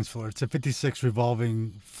biggest dance floor. It's a 56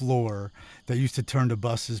 revolving floor that used to turn to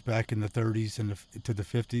buses back in the 30s and to the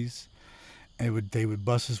 50s. And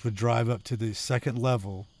buses would drive up to the second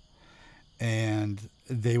level, and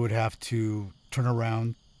they would have to turn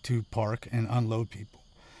around to park and unload people.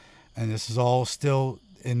 And this is all still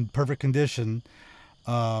in perfect condition.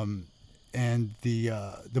 And the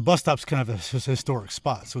bus stop's kind of a historic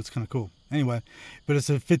spot, so it's kind of cool. Anyway, but it's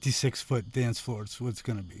a 56-foot dance floor. It's what it's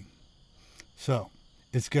going to be. So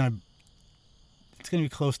it's going to be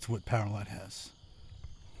close to what Powerline has.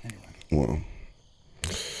 Anyway. Well,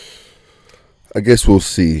 I guess we'll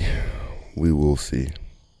see. We will see.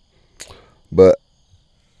 But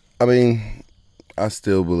I mean, I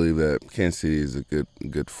still believe that Kansas City is a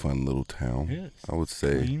good, fun little town. It is. I would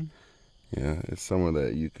say, Clean. Yeah, it's somewhere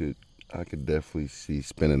that I could definitely see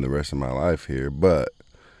spending the rest of my life here. But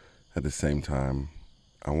at the same time,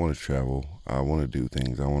 I want to travel. I want to do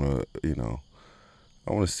things. I want to,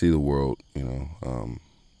 I want to see the world. And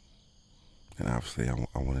obviously, I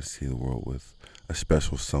want to see the world with a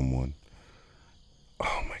special someone.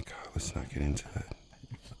 Oh my God, let's not get into that.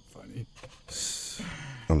 Funny.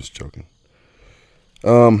 I'm just joking.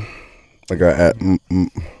 My guy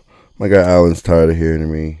Alan's tired of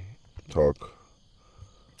hearing me talk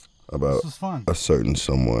about This is fun. a certain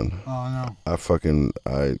someone. Oh no.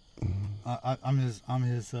 I'm his.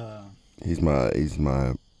 He's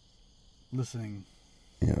my. Listening.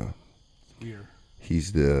 Yeah. Ear.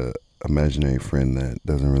 He's the imaginary friend that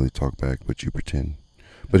doesn't really talk back, but you pretend.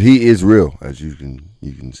 But he is real, as you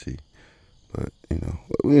can see. But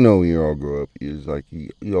when you all grow up, it's like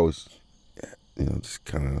you always, just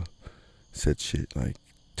kind of said shit like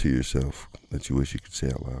to yourself that you wish you could say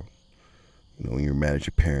out loud. When you're mad at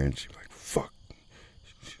your parents, you're like, "Fuck,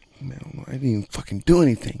 man, I didn't even fucking do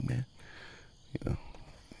anything, man."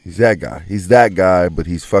 He's that guy. He's that guy, but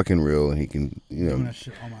he's fucking real, and he can, Doing that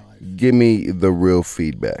shit all my life. give me the real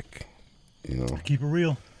feedback. Keep it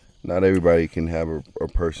real. Not everybody can have a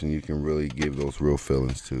person you can really give those real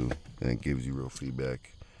feelings to, and it gives you real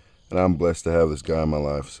feedback. And I'm blessed to have this guy in my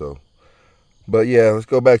life. So, but yeah, let's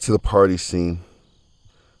go back to the party scene.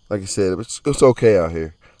 Like I said, it's okay out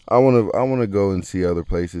here. I want to go and see other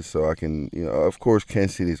places so I can, of course,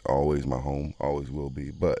 Kansas City is always my home, always will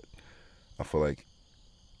be. But I feel like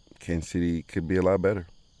Kansas City could be a lot better.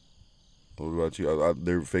 What about you?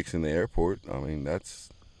 They're fixing the airport. That's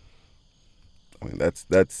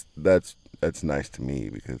nice to me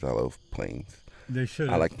because I love planes. They should.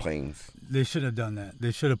 I like planes. They should have done that.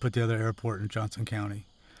 They should have put the other airport in Johnson County,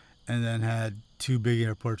 and then had two big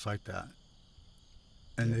airports like that.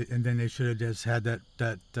 And then they should have just had that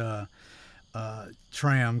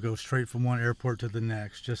tram go straight from one airport to the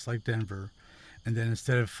next, just like Denver. And then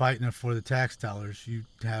instead of fighting for the tax dollars, you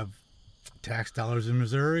have tax dollars in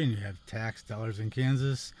Missouri and you have tax dollars in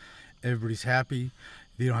Kansas. Everybody's happy.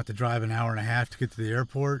 You don't have to drive an hour and a half to get to the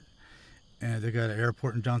airport. And they got an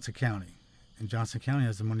airport in Johnson County. And Johnson County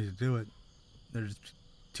has the money to do it. They're just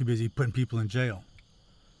too busy putting people in jail.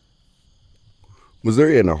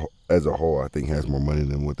 Missouri as a whole, I think, has more money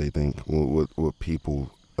than what they think, what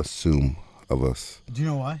people assume of us. Do you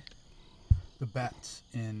know why? The bats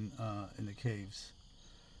in the caves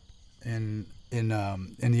in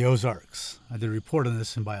the Ozarks. I did a report on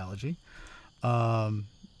this in biology. And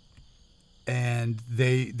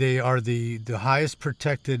they are the highest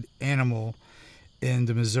protected animal in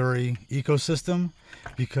the Missouri ecosystem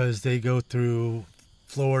because they go through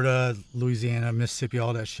Florida, Louisiana, Mississippi,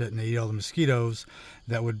 all that shit, and they eat all the mosquitoes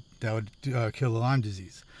that would kill the Lyme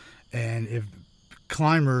disease. And if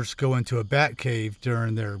climbers go into a bat cave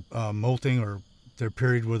during their molting or their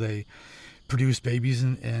period where they produce babies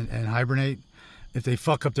and hibernate, if they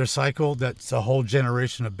fuck up their cycle, that's a whole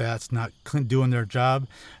generation of bats not doing their job.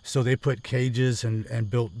 So they put cages and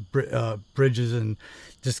built bridges and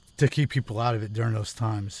just to keep people out of it during those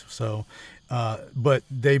times. So, but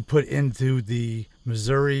they put into the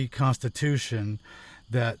Missouri Constitution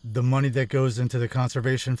that the money that goes into the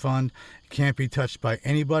conservation fund can't be touched by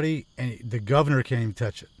anybody, and the governor can't even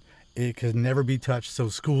touch it. It can never be touched, so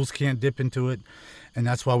schools can't dip into it. And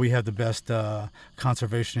that's why we have the best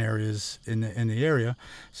conservation areas in the area.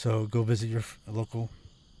 So go visit your local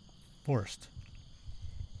forest.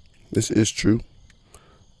 this is true.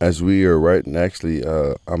 As we are right, and actually,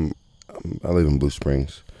 I live in Blue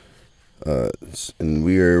Springs, and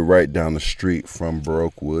we are right down the street from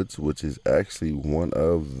Baroque Woods, which is actually one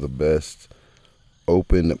of the best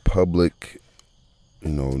open public,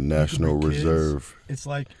 national reserve. It's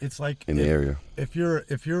like in the area. If you're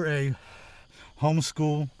a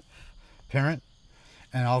homeschool parent,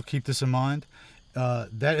 and I'll keep this in mind,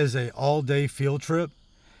 that is a all-day field trip,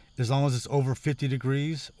 as long as it's over 50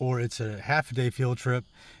 degrees, or it's a half-a-day field trip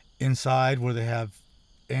inside where they have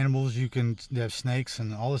animals they have snakes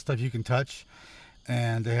and all the stuff you can touch,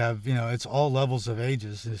 and they have, it's all levels of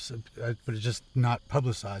ages, but it's just not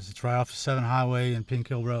publicized. It's right off the 7 Highway and Pink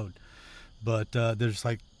Hill Road, but there's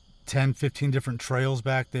like 10, 15 different trails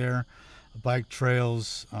back there, bike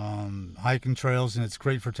trails, hiking trails, and it's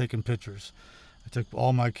great for taking pictures. I took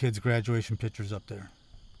all my kids' graduation pictures up there.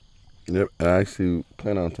 Yep, I actually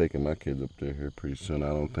plan on taking my kids up there here pretty soon. I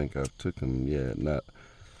don't think I've took them yet, not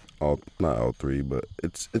all three, but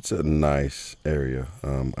it's a nice area.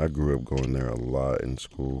 I grew up going there a lot in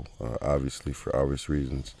school, obviously for obvious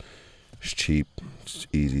reasons. It's cheap, it's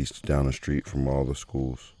easy, it's down the street from all the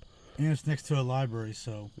schools. And it's next to a library,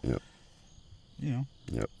 so yep.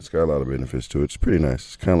 Yep, it's got a lot of benefits to it. It's pretty nice.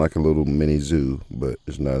 It's kind of like a little mini zoo, but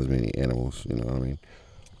there's not as many animals, you know what I mean?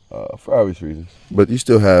 For obvious reasons. But you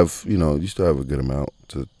still have a good amount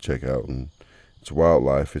to check out, and it's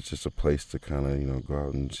wildlife. It's just a place to kind of, go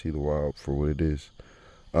out and see the wild for what it is.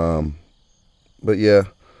 But yeah,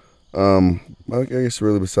 I guess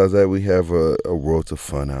really besides that, we have a World of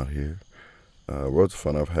Fun out here. World of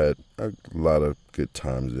Fun, I've had a lot of good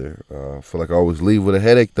times there. I feel like I always leave with a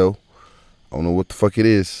headache, though. I don't know what the fuck it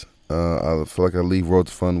is. I feel like I leave World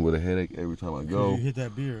of Fun with a headache every time I go. You hit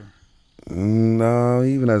that beer. No,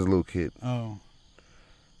 even as a little kid. Oh.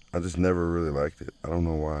 I just never really liked it. I don't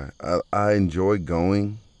know why. I enjoy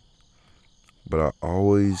going, but I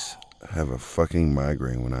always have a fucking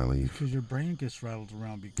migraine when I leave. Because your brain gets rattled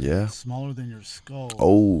around because it's smaller than your skull.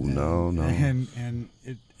 Oh, no. And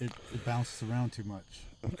it bounces around too much.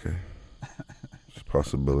 Okay. It's a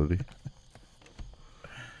possibility.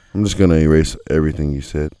 I'm just going to erase everything you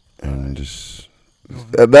said and just...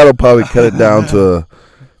 That'll probably cut it down to a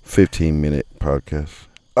 15-minute podcast.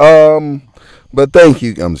 But thank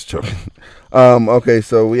you. I'm just joking. Okay,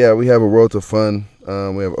 so we have a World of Fun.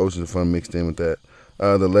 We have Oceans of Fun mixed in with that.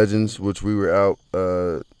 The Legends, which we were out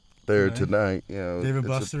there tonight. David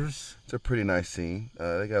Buster's. It's a pretty nice scene.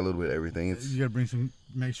 They got a little bit of everything. You gotta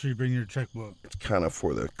make sure you bring your checkbook. It's kind of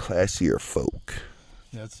for the classier folk.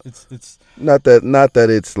 Yeah, it's not that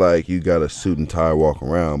it's like you got a suit and tie walk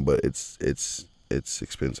around, but it's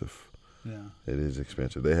expensive. Yeah, it is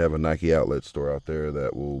expensive. They have a Nike outlet store out there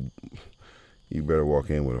that you better walk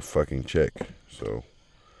in with a fucking check. So,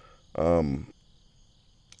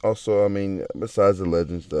 also, I mean, besides the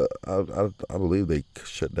Legends, I believe they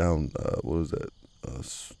shut down. What was that?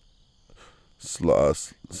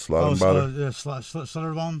 Slaughterbombs.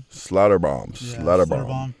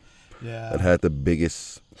 Slaughterbombs. Yeah. That had the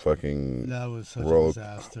biggest fucking that was such a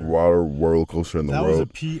disaster. Roller coaster in the world. That was a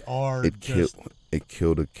PR. It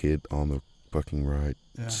killed a kid on the fucking ride.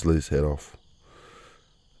 Yeah. Slid his head off.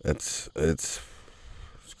 It's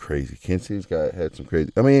crazy. Kenzie's had some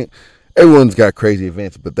crazy. I mean, everyone's got crazy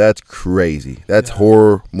events, but that's crazy. That's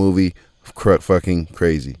horror movie fucking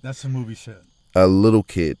crazy. That's some movie shit. A little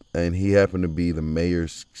kid, and he happened to be the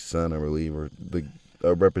mayor's son, I believe, or the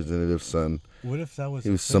representative's son. What if that was?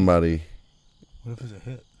 He was somebody. What if it was a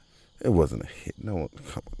hit? It wasn't a hit. No one.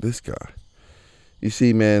 Come on, this guy. You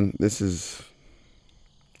see, man, this is.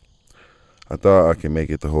 I thought I could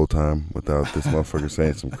make it the whole time without this motherfucker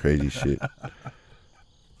saying some crazy shit.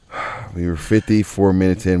 We were 54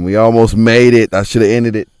 minutes in. We almost made it. I should have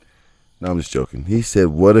ended it. No, I'm just joking. He said,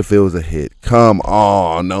 what if it was a hit? Come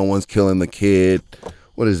on. No one's killing the kid.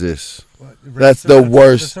 What is this? That's the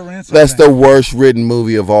worst. That's the worst written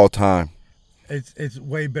movie of all time. It's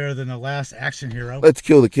way better than the last action hero. Let's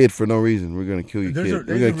kill the kid for no reason. We're going to kill your kid.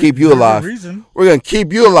 We're going to keep you alive. We're going to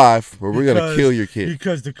keep you alive, but we're going to kill your kid.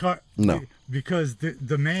 Because the car... No. Because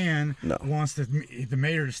the man wants the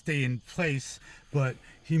mayor to stay in place, but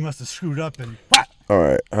he must have screwed up and... What? All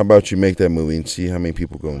right. How about you make that movie and see how many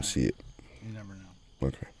people go and see it? You never know.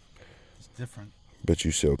 Okay. It's different. Bet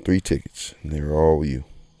you sell 3 tickets, and they're all you.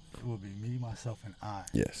 It will be me, myself, and I.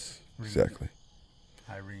 Yes, exactly.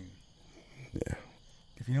 Irene. Yeah.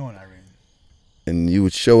 If you know what Irene. And you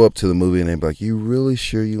would show up to the movie, and they'd be like, you really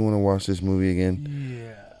sure you want to watch this movie again?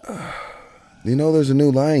 Yeah. You know there's a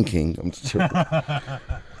new Lion King. I'm just joking.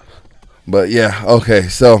 But yeah, okay.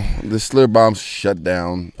 So the Slur Bomb's shut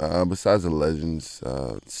down. Besides the Legends,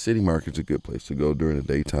 City Market's a good place to go during the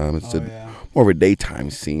daytime. It's more of a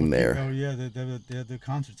daytime scene there. Oh yeah, they have the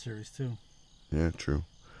concert series too. Yeah, true.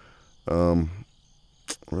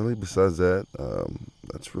 Really, besides that,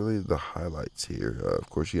 that's really the highlights here. Of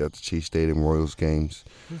course, you have the Chiefs Stadium Royals games.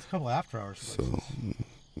 There's a couple after hours. So,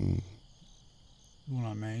 one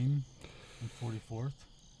on Main and 44th.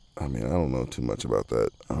 I mean, I don't know too much about that.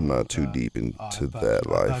 I'm not too deep into that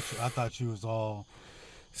life. I thought you was all.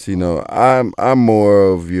 See, no, I'm more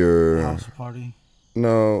of your house party.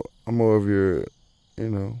 No, I'm more of your,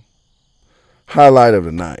 highlight of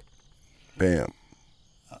the night. Bam,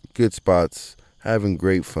 good spots, having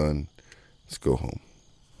great fun. Let's go home.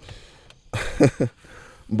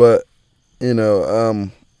 But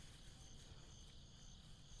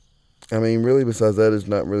I mean, really, besides that, it's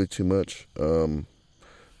not really too much.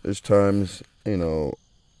 There's times, I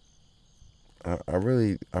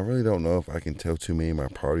really don't know if I can tell too many of my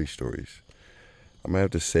party stories. I'm gonna have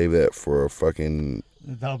to save that for a fucking.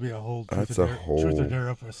 That'll be a whole. Truth or Dare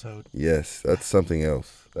episode. Yes, that's something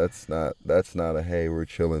else. That's not a hey, we're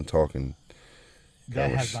chilling talking. That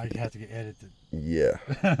have to get edited. Yeah.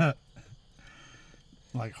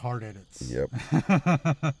 Like hard edits. Yep.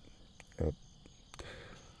 Yep.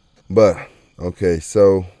 But okay,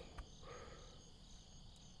 so.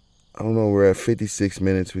 I don't know. We're at 56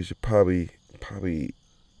 minutes. We should probably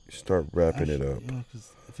start wrapping it up. Yeah,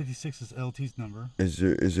 because 56 is LT's number. Is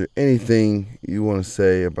there anything you want to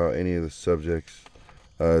say about any of the subjects,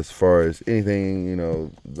 as far as anything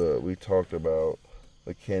we talked about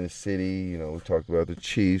the Kansas City. We talked about the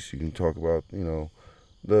Chiefs. You can talk about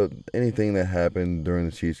anything that happened during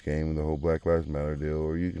the Chiefs game, the whole Black Lives Matter deal,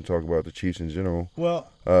 or you can talk about the Chiefs in general. Well,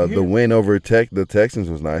 the win over the Texans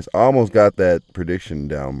was nice. I almost got that prediction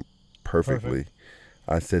down perfectly.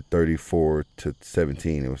 I said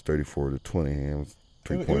 34-17. It was 34-20. It was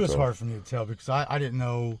 3 points. It was hard for me to tell because I didn't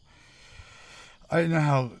know. I didn't know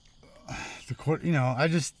how the court.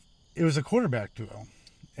 It was a quarterback duel,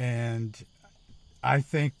 and I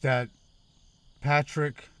think that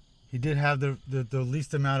Patrick, he did have the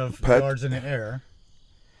least amount of yards in the air.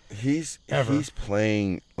 He's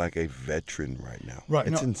playing like a veteran right now. Right,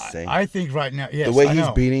 it's insane. I think right now, yes, the way he's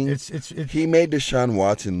beating, he made Deshaun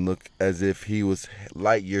Watson look as if he was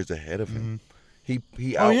light years ahead of him. Mm-hmm.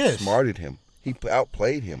 He outsmarted him. He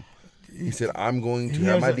outplayed him. He said, "I'm going to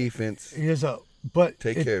have my defense.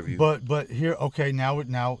 Take care of you." But here, okay, now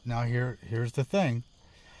here's the thing.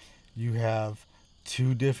 You have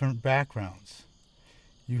two different backgrounds.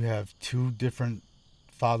 You have two different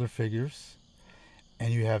father figures.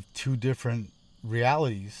 And you have two different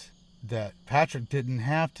realities that Patrick didn't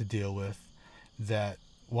have to deal with that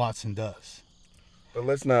Watson does. But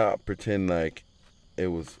let's not pretend like it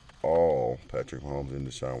was all Patrick Mahomes and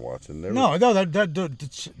Deshaun Watson. The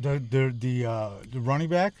running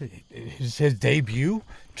back, his debut,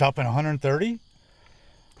 dropping 130.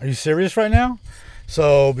 Are you serious right now?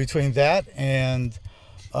 So between that and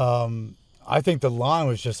I think the line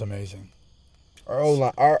was just amazing.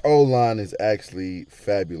 Our O-line is actually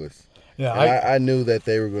fabulous. Yeah, I knew that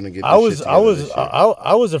they were going to get. I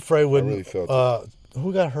was afraid when really felt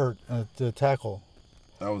who got hurt at the tackle.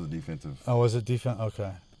 That was a defensive. Oh, was it defense?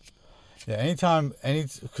 Okay. Yeah.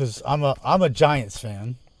 Because I'm a Giants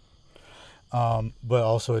fan, but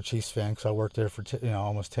also a Chiefs fan because I worked there for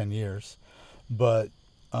almost 10 years. But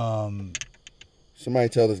somebody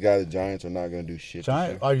tell this guy the Giants are not going to do shit.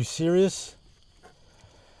 Are you serious?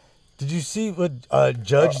 Did you see what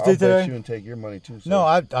Judge did today? I'll bet you and take your money too. Sir. No,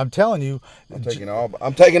 I'm telling you. I'm taking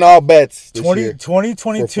all bets.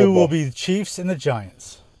 2022 will be the Chiefs and the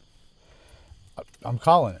Giants. I'm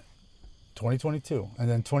calling it. 2022. And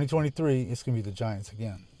then 2023, it's going to be the Giants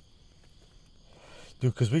again.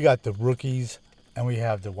 Dude, because we got the rookies and we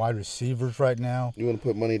have the wide receivers right now. You want to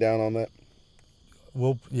put money down on that?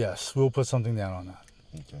 We'll put something down on that.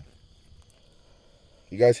 Okay.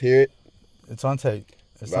 You guys hear it? It's on tape.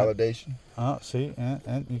 It's validation. See,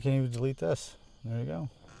 and you can't even delete this. There you go.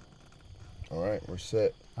 All right, we're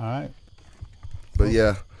set. All right. But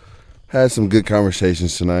yeah, had some good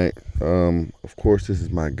conversations tonight. Of course, this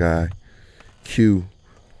is my guy, Q.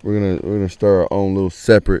 We're gonna start our own little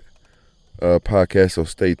separate podcast, so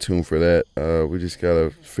stay tuned for that. We just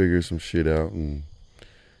gotta figure some shit out and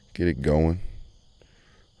get it going.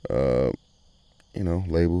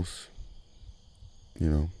 Labels.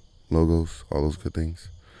 Logos, all those good things.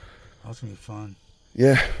 That's gonna be fun.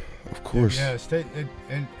 Yeah, of course. Yeah, stay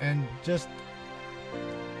and just.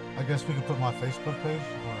 I guess we could put my Facebook page.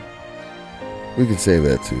 We can save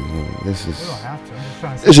that too. This is. We don't have to. I'm just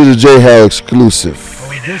trying to. This is a Jhow exclusive. Oh,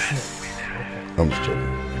 this is. I'm just joking.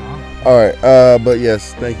 Yeah. All right, but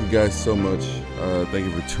yes, thank you guys so much. Thank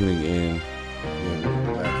you for tuning in.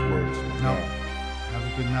 Last words. No. Have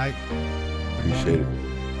a good night. Appreciate it.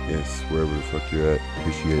 Yes, wherever the fuck you're at,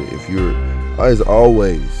 appreciate it. If you're, as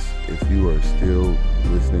always, if you are still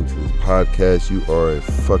listening to this podcast, you are a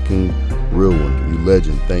fucking real one. You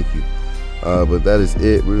legend. Thank you. But that is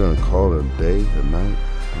it. We're gonna call it a day, a night.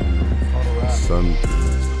 Sun.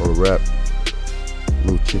 It's called a wrap.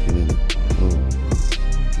 Little chicken in it.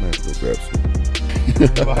 Nice little grab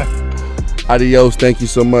some. Adios. Thank you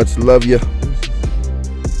so much. Love you.